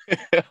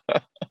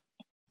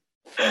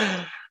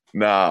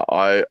 Nah,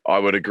 I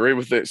would agree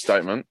with that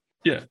statement.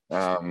 Yeah.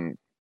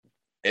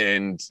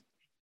 And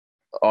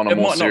on a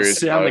more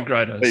serious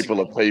note, people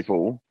are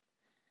people.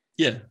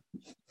 Yeah.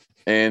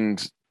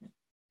 And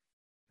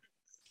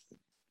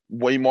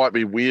we might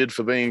be weird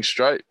for being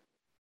straight,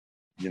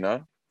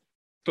 But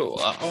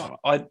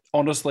I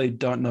honestly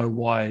don't know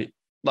why.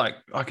 Like,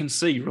 I can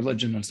see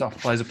religion and stuff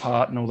plays a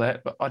part and all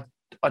that, but I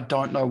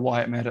don't know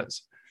why it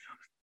matters.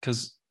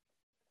 Because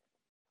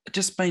it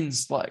just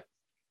means, like,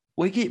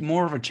 we get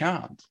more of a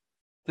chance.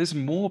 There's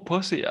more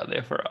pussy out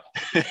there for us.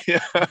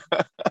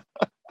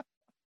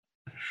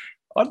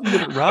 I'd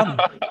let it run.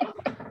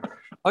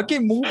 I'd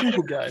get more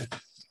people gay.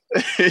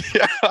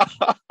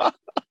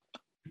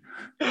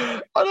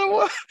 I don't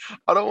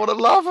want to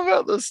laugh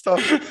about this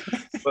stuff,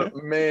 but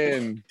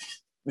man,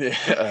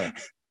 yeah,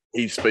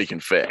 he's speaking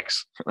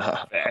facts.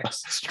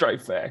 Facts,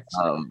 straight facts.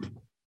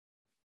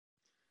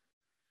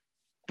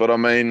 But I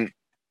mean,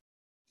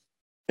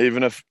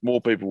 even if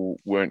more people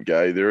weren't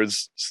gay, there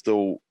is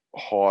still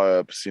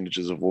higher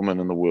percentages of women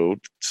in the world.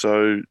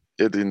 So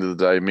at the end of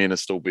the day, men are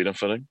still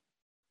benefiting.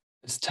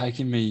 It's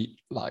taken me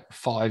like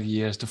 5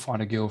 years to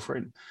find a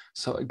girlfriend.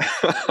 So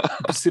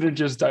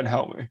percentages don't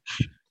help me.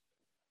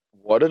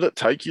 Why did it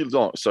take you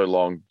so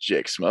long,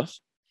 Jack Smith?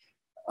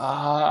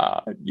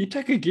 You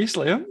take a guess,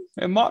 Liam.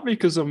 It might be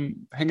because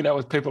I'm hanging out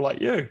with people like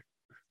you.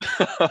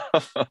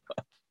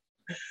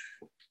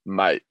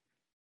 Mate,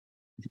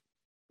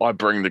 I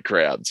bring the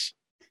crowds.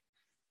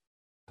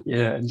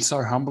 Yeah, and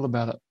so humble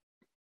about it.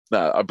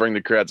 No, I bring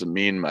the crowds of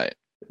men, mate.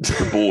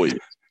 The boys.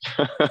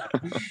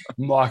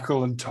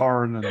 Michael and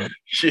Torrin and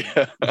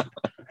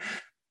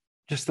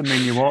just the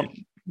men you want.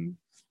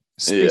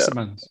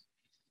 Specimens.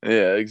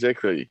 Yeah,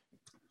 exactly.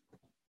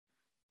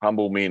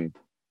 Humble men.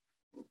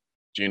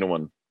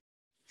 Genuine.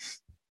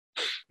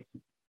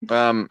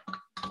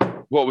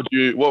 What would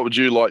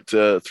you like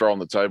to throw on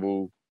the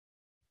table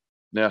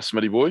now,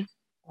 Smitty boy?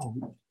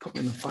 Oh, put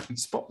me in the fucking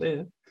spot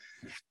there.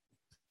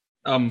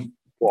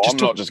 Well, I'm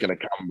not just going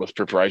to come with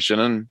preparation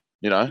and,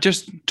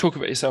 Just talk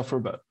about yourself for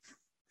a bit.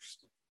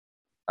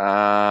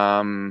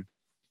 I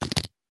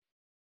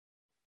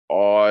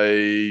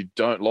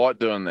don't like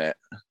doing that.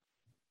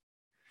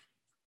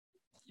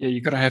 Yeah, you're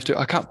going to have to.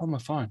 I can't find my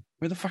phone.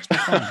 Where the fuck's my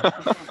phone?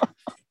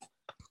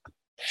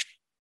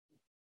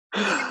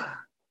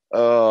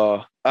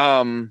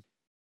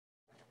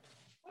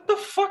 What the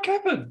fuck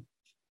happened?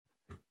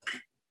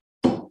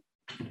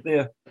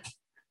 There.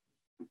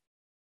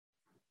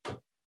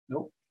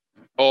 Nope.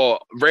 Oh,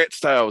 rat's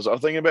tails. I was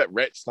thinking about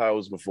rat's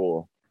tails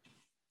before.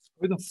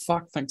 Who the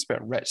fuck thinks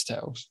about rat's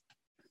tails?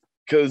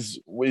 Because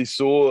we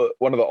saw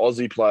one of the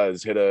Aussie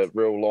players had a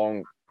real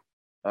long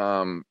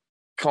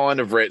kind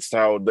of rat's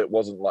tail that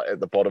wasn't like at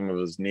the bottom of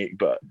his neck,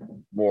 but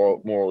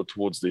more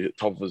towards the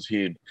top of his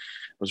head. It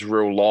was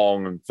real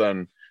long and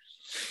thin.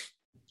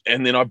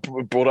 And then I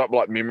brought up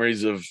like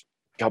memories of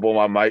a couple of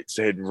my mates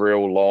had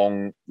real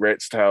long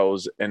rat's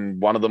tails,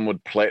 and one of them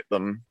would plait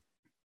them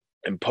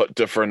and put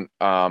different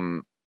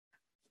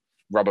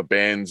rubber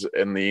bands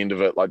in the end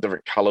of it, like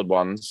different coloured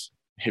ones,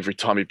 every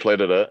time he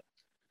plaited it.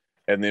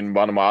 And then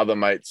one of my other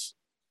mates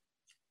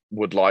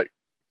would like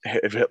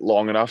have hit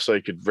long enough so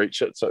he could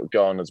reach it, so it would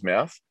go in his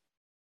mouth.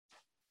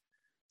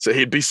 So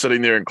he'd be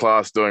sitting there in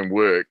class doing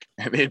work,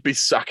 and he'd be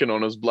sucking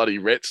on his bloody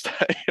rat's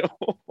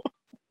tail.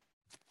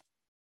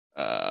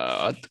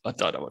 I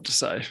don't know what to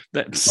say.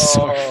 That's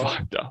so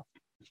fucked up.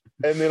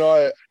 And then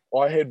I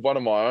had one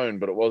of my own,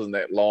 but it wasn't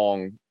that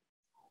long.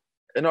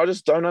 And I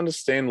just don't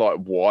understand like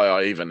why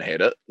I even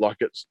had it. Like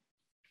it's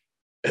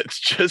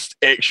just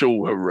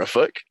actual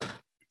horrific.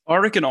 I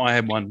reckon I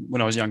had one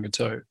when I was younger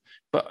too.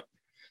 But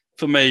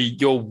for me,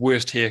 your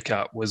worst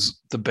haircut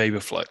was the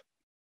Bieber flick.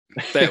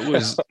 It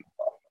was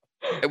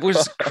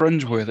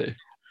cringeworthy.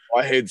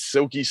 I had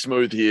silky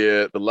smooth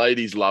hair. The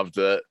ladies loved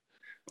it.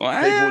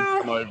 Wow. People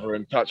would come over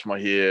and touch my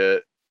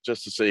hair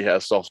just to see how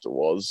soft it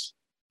was.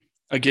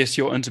 I guess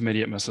your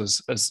intermediate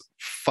missus is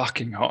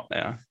fucking hot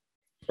now.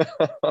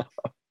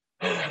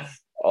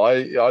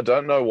 I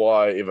don't know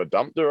why I ever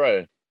dumped her.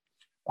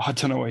 I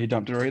don't know why you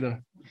dumped her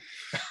either.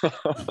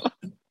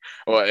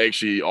 Well,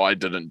 actually, I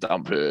didn't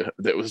dump her.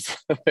 That was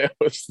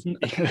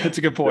That's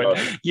a good point.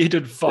 You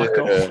did fuck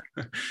off.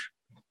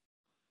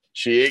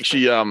 She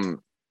actually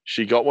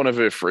she got one of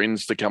her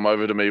friends to come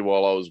over to me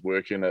while I was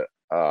working at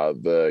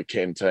the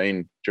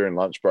canteen during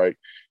lunch break,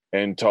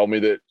 and told me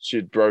that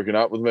she'd broken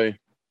up with me.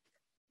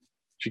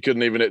 She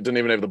didn't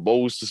even have the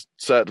balls to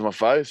say it to my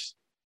face.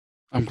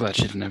 I'm glad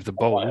she didn't have the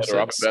balls. I hit her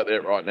up about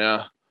that right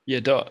now. Yeah,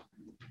 do it.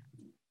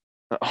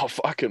 Oh,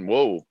 fucking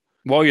whoa.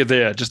 While you're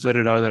there, just let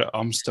her know that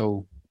I'm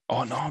still.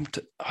 Oh no,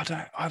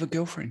 I have a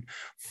girlfriend.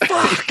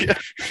 Fuck.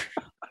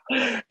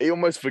 He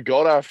almost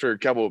forgot after a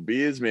couple of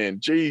beers, man.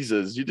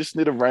 Jesus, you just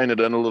need to rein it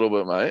in a little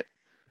bit, mate.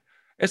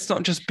 It's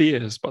not just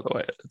beers, by the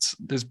way.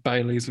 There's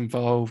Baileys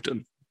involved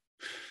and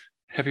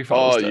happy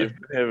Father's Day.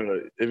 Have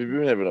you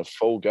been having a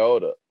full go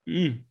at it?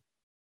 Mm.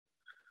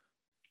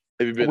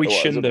 Have you been? We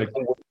shindig.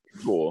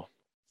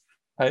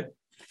 Hey,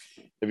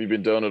 have you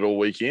been doing it all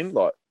weekend,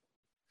 like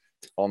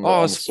on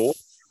the sword?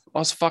 I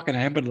was fucking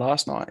hammered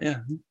last night.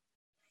 Yeah.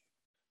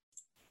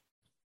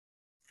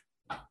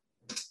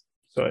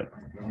 Sorry.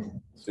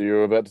 So you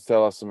were about to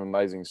tell us some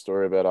amazing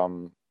story about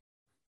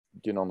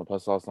getting on the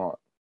piss last night.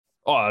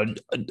 Oh,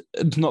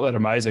 it's not that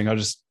amazing. I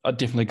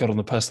definitely got on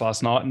the piss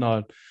last night, and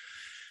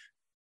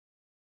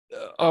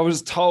I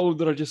was told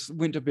that I just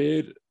went to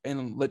bed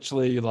and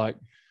literally like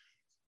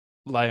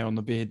lay on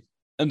the bed,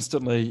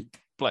 instantly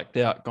blacked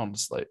out, gone to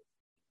sleep.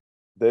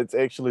 That's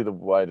actually the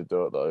way to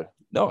do it, though.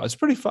 No, it's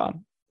pretty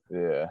fun.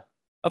 Yeah,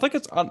 I think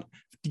it's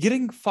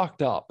getting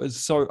fucked up is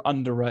so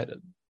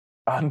underrated.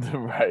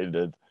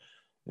 Underrated.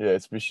 Yeah,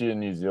 especially in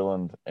New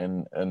Zealand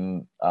and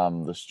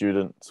the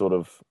student sort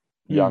of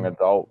young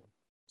adult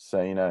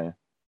scene, eh?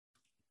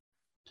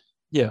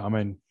 Yeah, I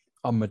mean,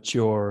 I'm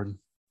mature and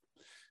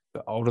a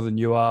bit older than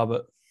you are,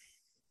 but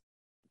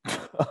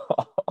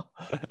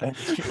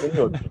in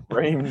your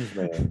dreams,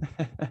 man.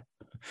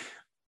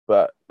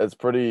 But it's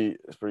pretty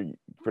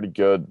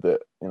good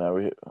that, you know,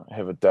 we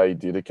have a day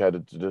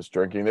dedicated to just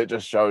drinking. That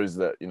just shows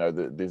that, you know,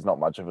 that there's not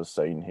much of a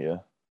scene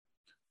here.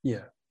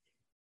 Yeah.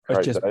 Great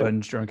it's just day.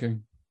 binge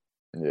drinking.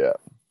 Yeah.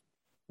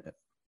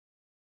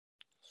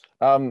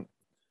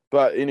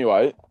 But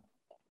anyway,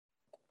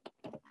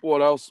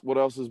 what else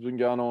has been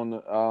going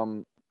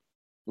on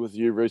with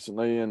you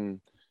recently, and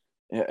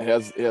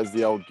how's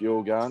the old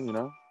girl going, you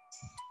know?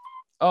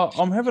 Oh,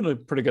 I'm having a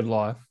pretty good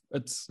life.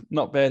 It's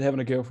not bad having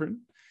a girlfriend.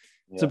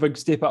 Yeah. It's a big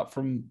step up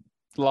from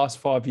the last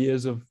 5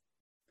 years of,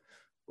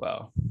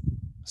 well,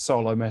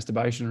 solo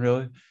masturbation,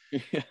 really.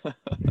 Yeah.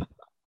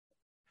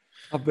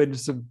 I've been to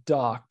some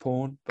dark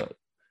porn, but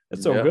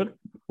it's all good.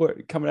 We're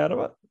coming out of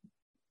it.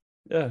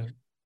 Yeah.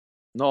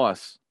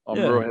 Nice. I'm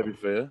real happy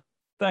for you.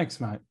 Thanks,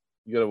 mate.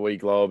 You got a wee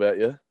glow about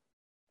you.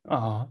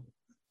 Oh.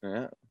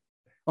 Yeah.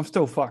 I'm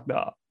still fucked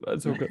up.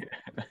 That's all good.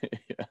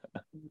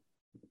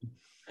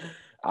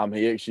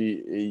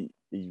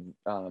 He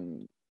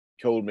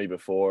called me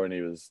before, and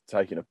he was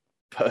taking a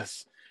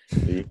piss.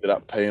 He ended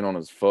up peeing on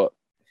his foot.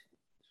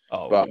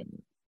 Oh, but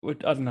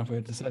I don't know if we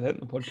had to say that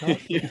in the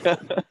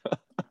podcast.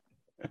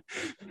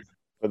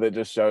 But that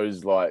just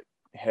shows like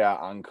how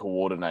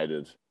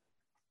uncoordinated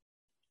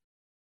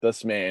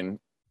this man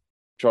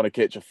trying to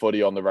catch a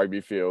footy on the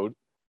rugby field.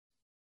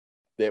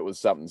 That was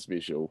something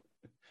special.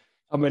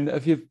 I mean,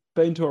 if you've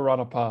been to a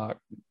runner park,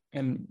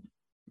 and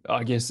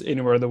I guess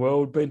anywhere in the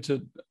world, been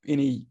to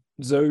any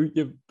zoo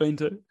you've been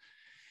to,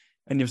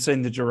 and you've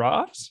seen the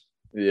giraffes,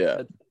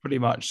 yeah, pretty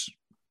much.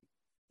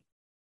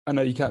 I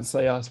know you can't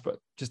see us, but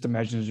just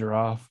imagine a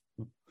giraffe.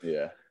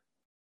 Yeah.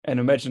 And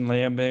imagine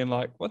Liam being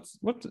like, what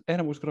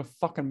animal's got a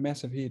fucking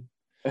massive head?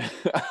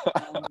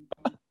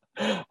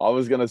 I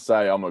was going to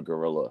say I'm a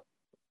gorilla.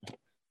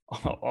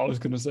 I was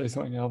going to say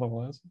something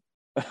otherwise.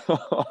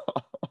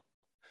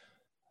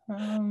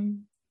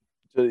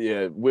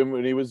 Yeah,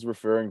 when he was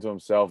referring to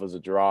himself as a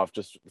giraffe,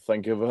 just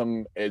think of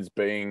him as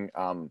being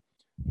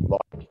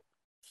like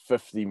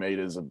 50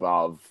 meters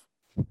above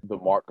the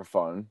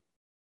microphone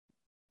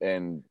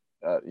and,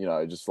 you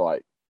know, just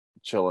like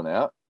chilling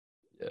out.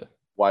 Yeah.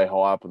 Way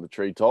high up in the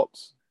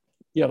treetops.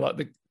 Yeah,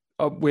 like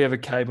we have a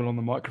cable on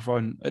the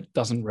microphone. It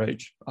doesn't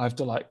reach. I have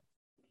to like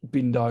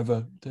bend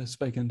over to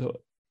speak into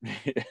it.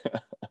 Yeah.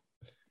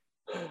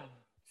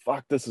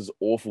 Fuck, this is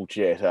awful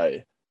chat,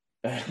 hey?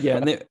 Yeah,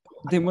 and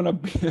then when I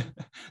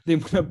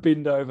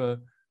bend over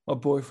my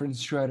boyfriend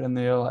straight in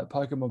there, like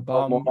poking my Oh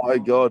bum. my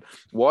God.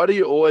 Why do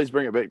you always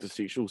bring it back to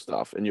sexual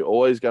stuff and you're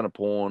always going to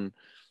porn?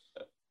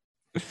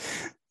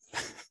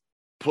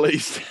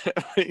 Please,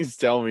 please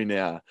tell me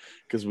now,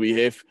 because we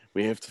have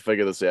to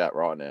figure this out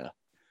right now.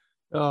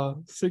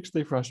 Oh,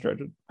 sexually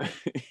frustrated.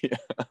 Yeah.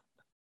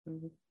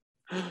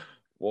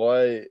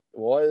 Why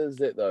is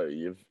that though?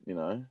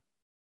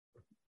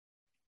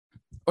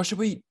 Or should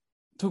we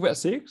talk about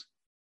sex?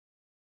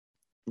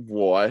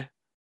 Why?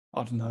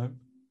 I don't know.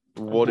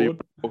 What do you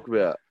talk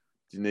about?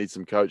 Do you need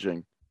some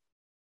coaching?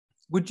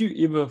 Would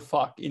you ever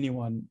fuck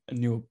anyone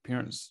in your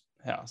parents'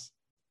 house?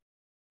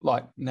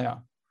 Like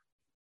now?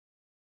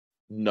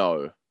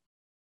 No.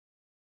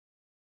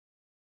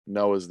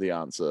 No is the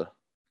answer.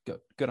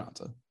 Good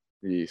answer.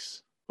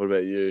 Yes. What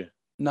about you?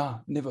 Nah,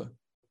 never.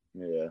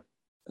 Yeah.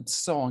 It's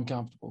so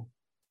uncomfortable.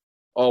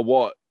 Oh,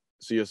 what?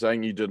 So you're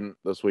saying you didn't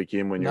this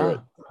weekend when you were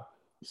Nah.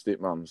 at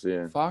stepmom's?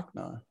 Yeah. Fuck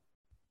no.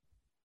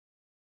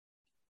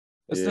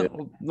 It's Yeah.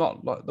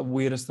 not like the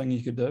weirdest thing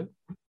you could do.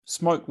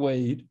 Smoke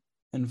weed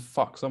and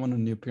fuck someone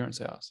in your parents'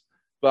 house.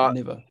 But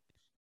Never.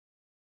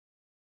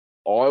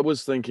 I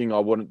was thinking I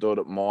wouldn't do it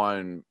at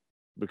mine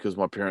because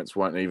my parents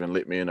won't even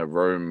let me in a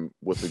room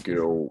with a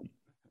girl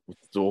with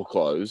the door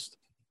closed.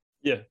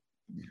 Yeah.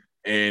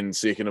 And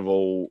second of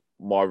all,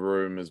 my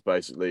room is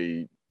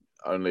basically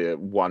only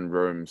one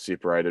room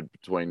separated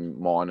between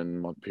mine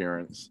and my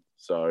parents.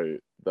 So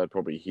they'd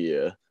probably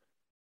hear.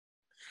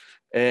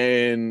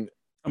 And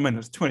I mean,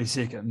 it's 20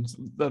 seconds.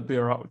 That'd be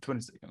all right with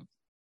 20 seconds.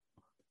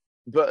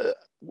 But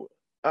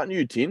aren't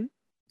you 10?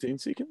 10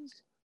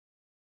 seconds?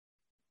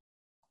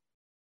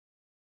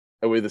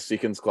 Are we the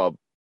seconds club?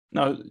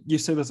 No, you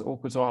see this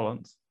awkward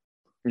silence.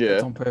 Yeah.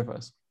 It's on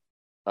purpose.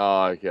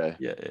 Oh, okay.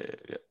 Yeah.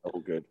 All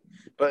good.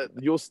 But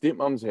your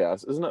stepmom's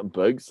house, isn't it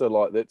big? So,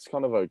 like, that's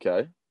kind of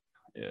okay.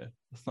 Yeah.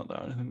 That's not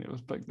the only thing that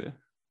was big there.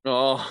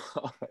 Oh,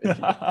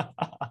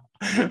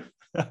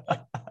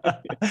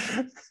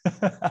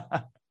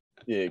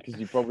 yeah, because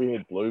you probably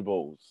had blue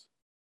balls.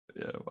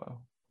 Yeah,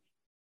 well.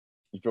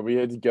 You probably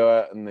had to go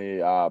out in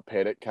the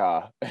paddock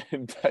car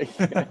and take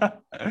it.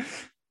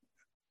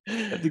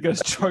 Had to go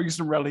stroke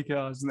some rally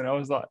cars, and then I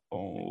was like,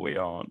 "Oh, we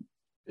on."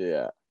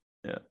 Yeah.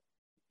 Yeah.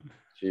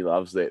 She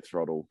loves that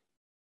throttle.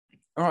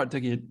 All right,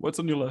 Dickhead, what's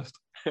on your list?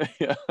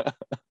 Yeah.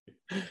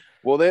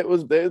 Well,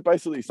 that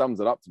basically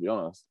sums it up, to be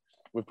honest.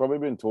 We've probably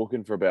been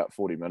talking for about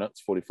 40 minutes,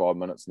 45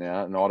 minutes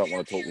now, and I don't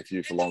want to talk with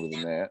you for longer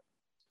than that.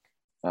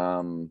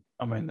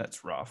 I mean,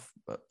 that's rough,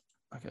 but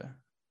okay.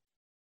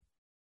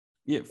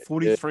 Yeah,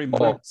 43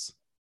 minutes.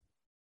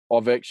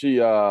 I've actually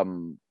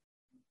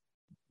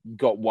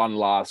got one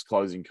last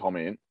closing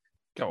comment.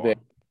 Go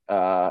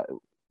on.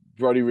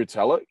 Brody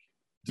Retallick,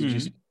 did you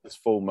see this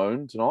full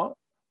moon tonight?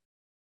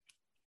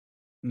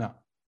 No.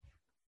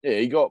 Yeah,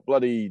 he got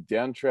bloody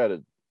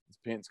downtrouted. His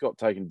pants got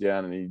taken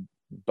down and he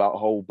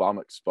whole bum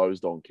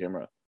exposed on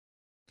camera.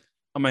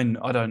 I mean,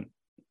 I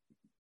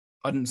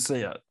didn't see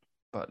it,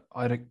 but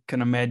I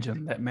can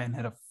imagine that man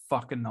had a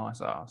fucking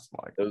nice ass.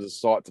 Like, it was a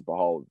sight to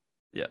behold.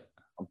 Yeah.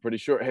 I'm pretty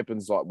sure it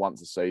happens like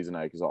once a season,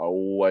 because I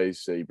always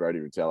see Brody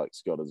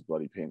Retallick's got his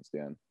bloody pants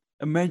down.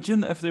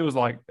 Imagine if there was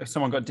if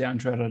someone got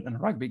downtrodden in a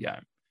rugby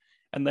game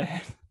and they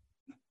had...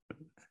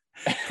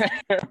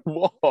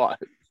 What?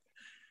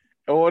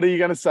 What are you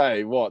going to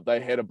say? What?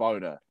 They had a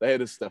boner. They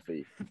had a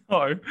stiffy.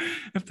 No,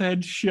 if they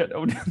had shit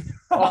on their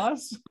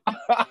ass.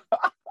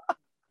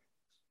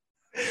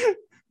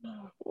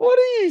 What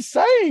are you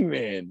saying,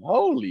 man?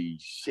 Holy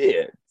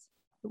shit.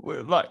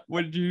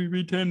 Would you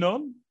be turned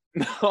on?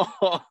 No.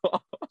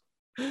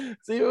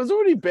 See, it was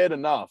already bad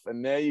enough,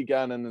 and now you're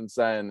going in and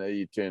saying, are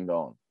you turned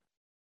on?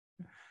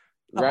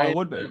 No, I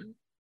would be.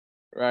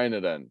 Rein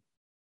it in.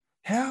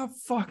 How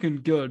fucking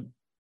good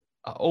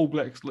are All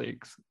Blacks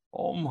legs?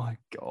 Oh my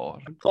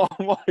God. Oh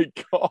my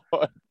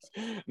God.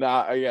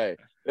 Nah, okay.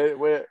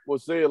 We'll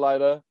see you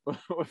later.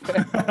 We've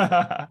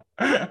had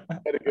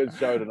a good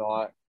show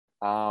tonight.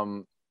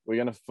 We're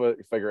going to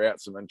figure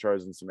out some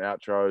intros and some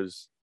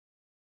outros.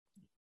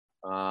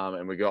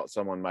 And we got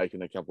someone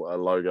making a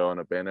logo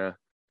and a banner.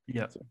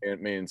 Yeah. So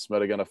me and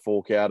Smith are going to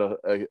fork out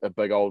a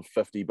big old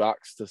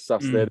 $50 to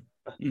suss that.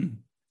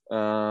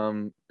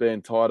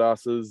 Being tight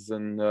asses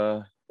and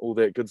all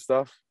that good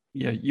stuff.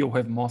 Yeah, you'll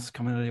have moths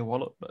coming out of your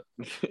wallet, but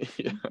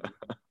yeah.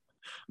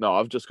 No,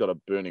 I've just got a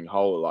burning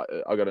hole. Like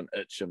I got an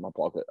itch in my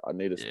pocket. I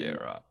need to spend. Yeah,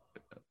 right.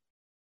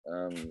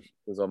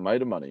 Because I'm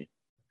made of money.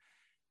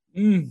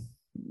 I think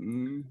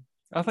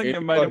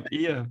they're made of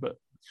ear, but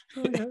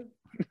okay.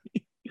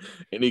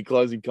 Any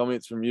closing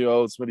comments from you,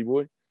 old Smitty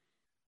boy?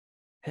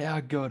 How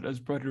good is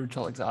Brody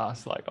Retallick's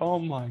ass? Like, oh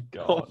my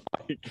God.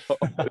 Oh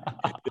my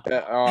God.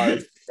 Yeah, all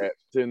right,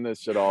 turn this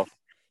shit off.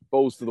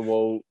 Balls to the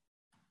wall.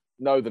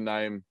 Know the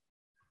name.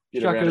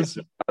 Get Shuckers.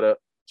 around it.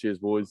 Cheers,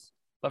 boys.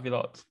 Love you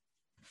lots.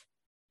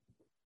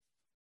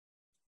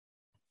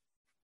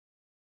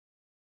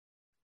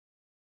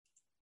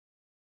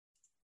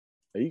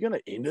 Are you going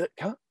to end it,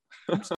 cunt?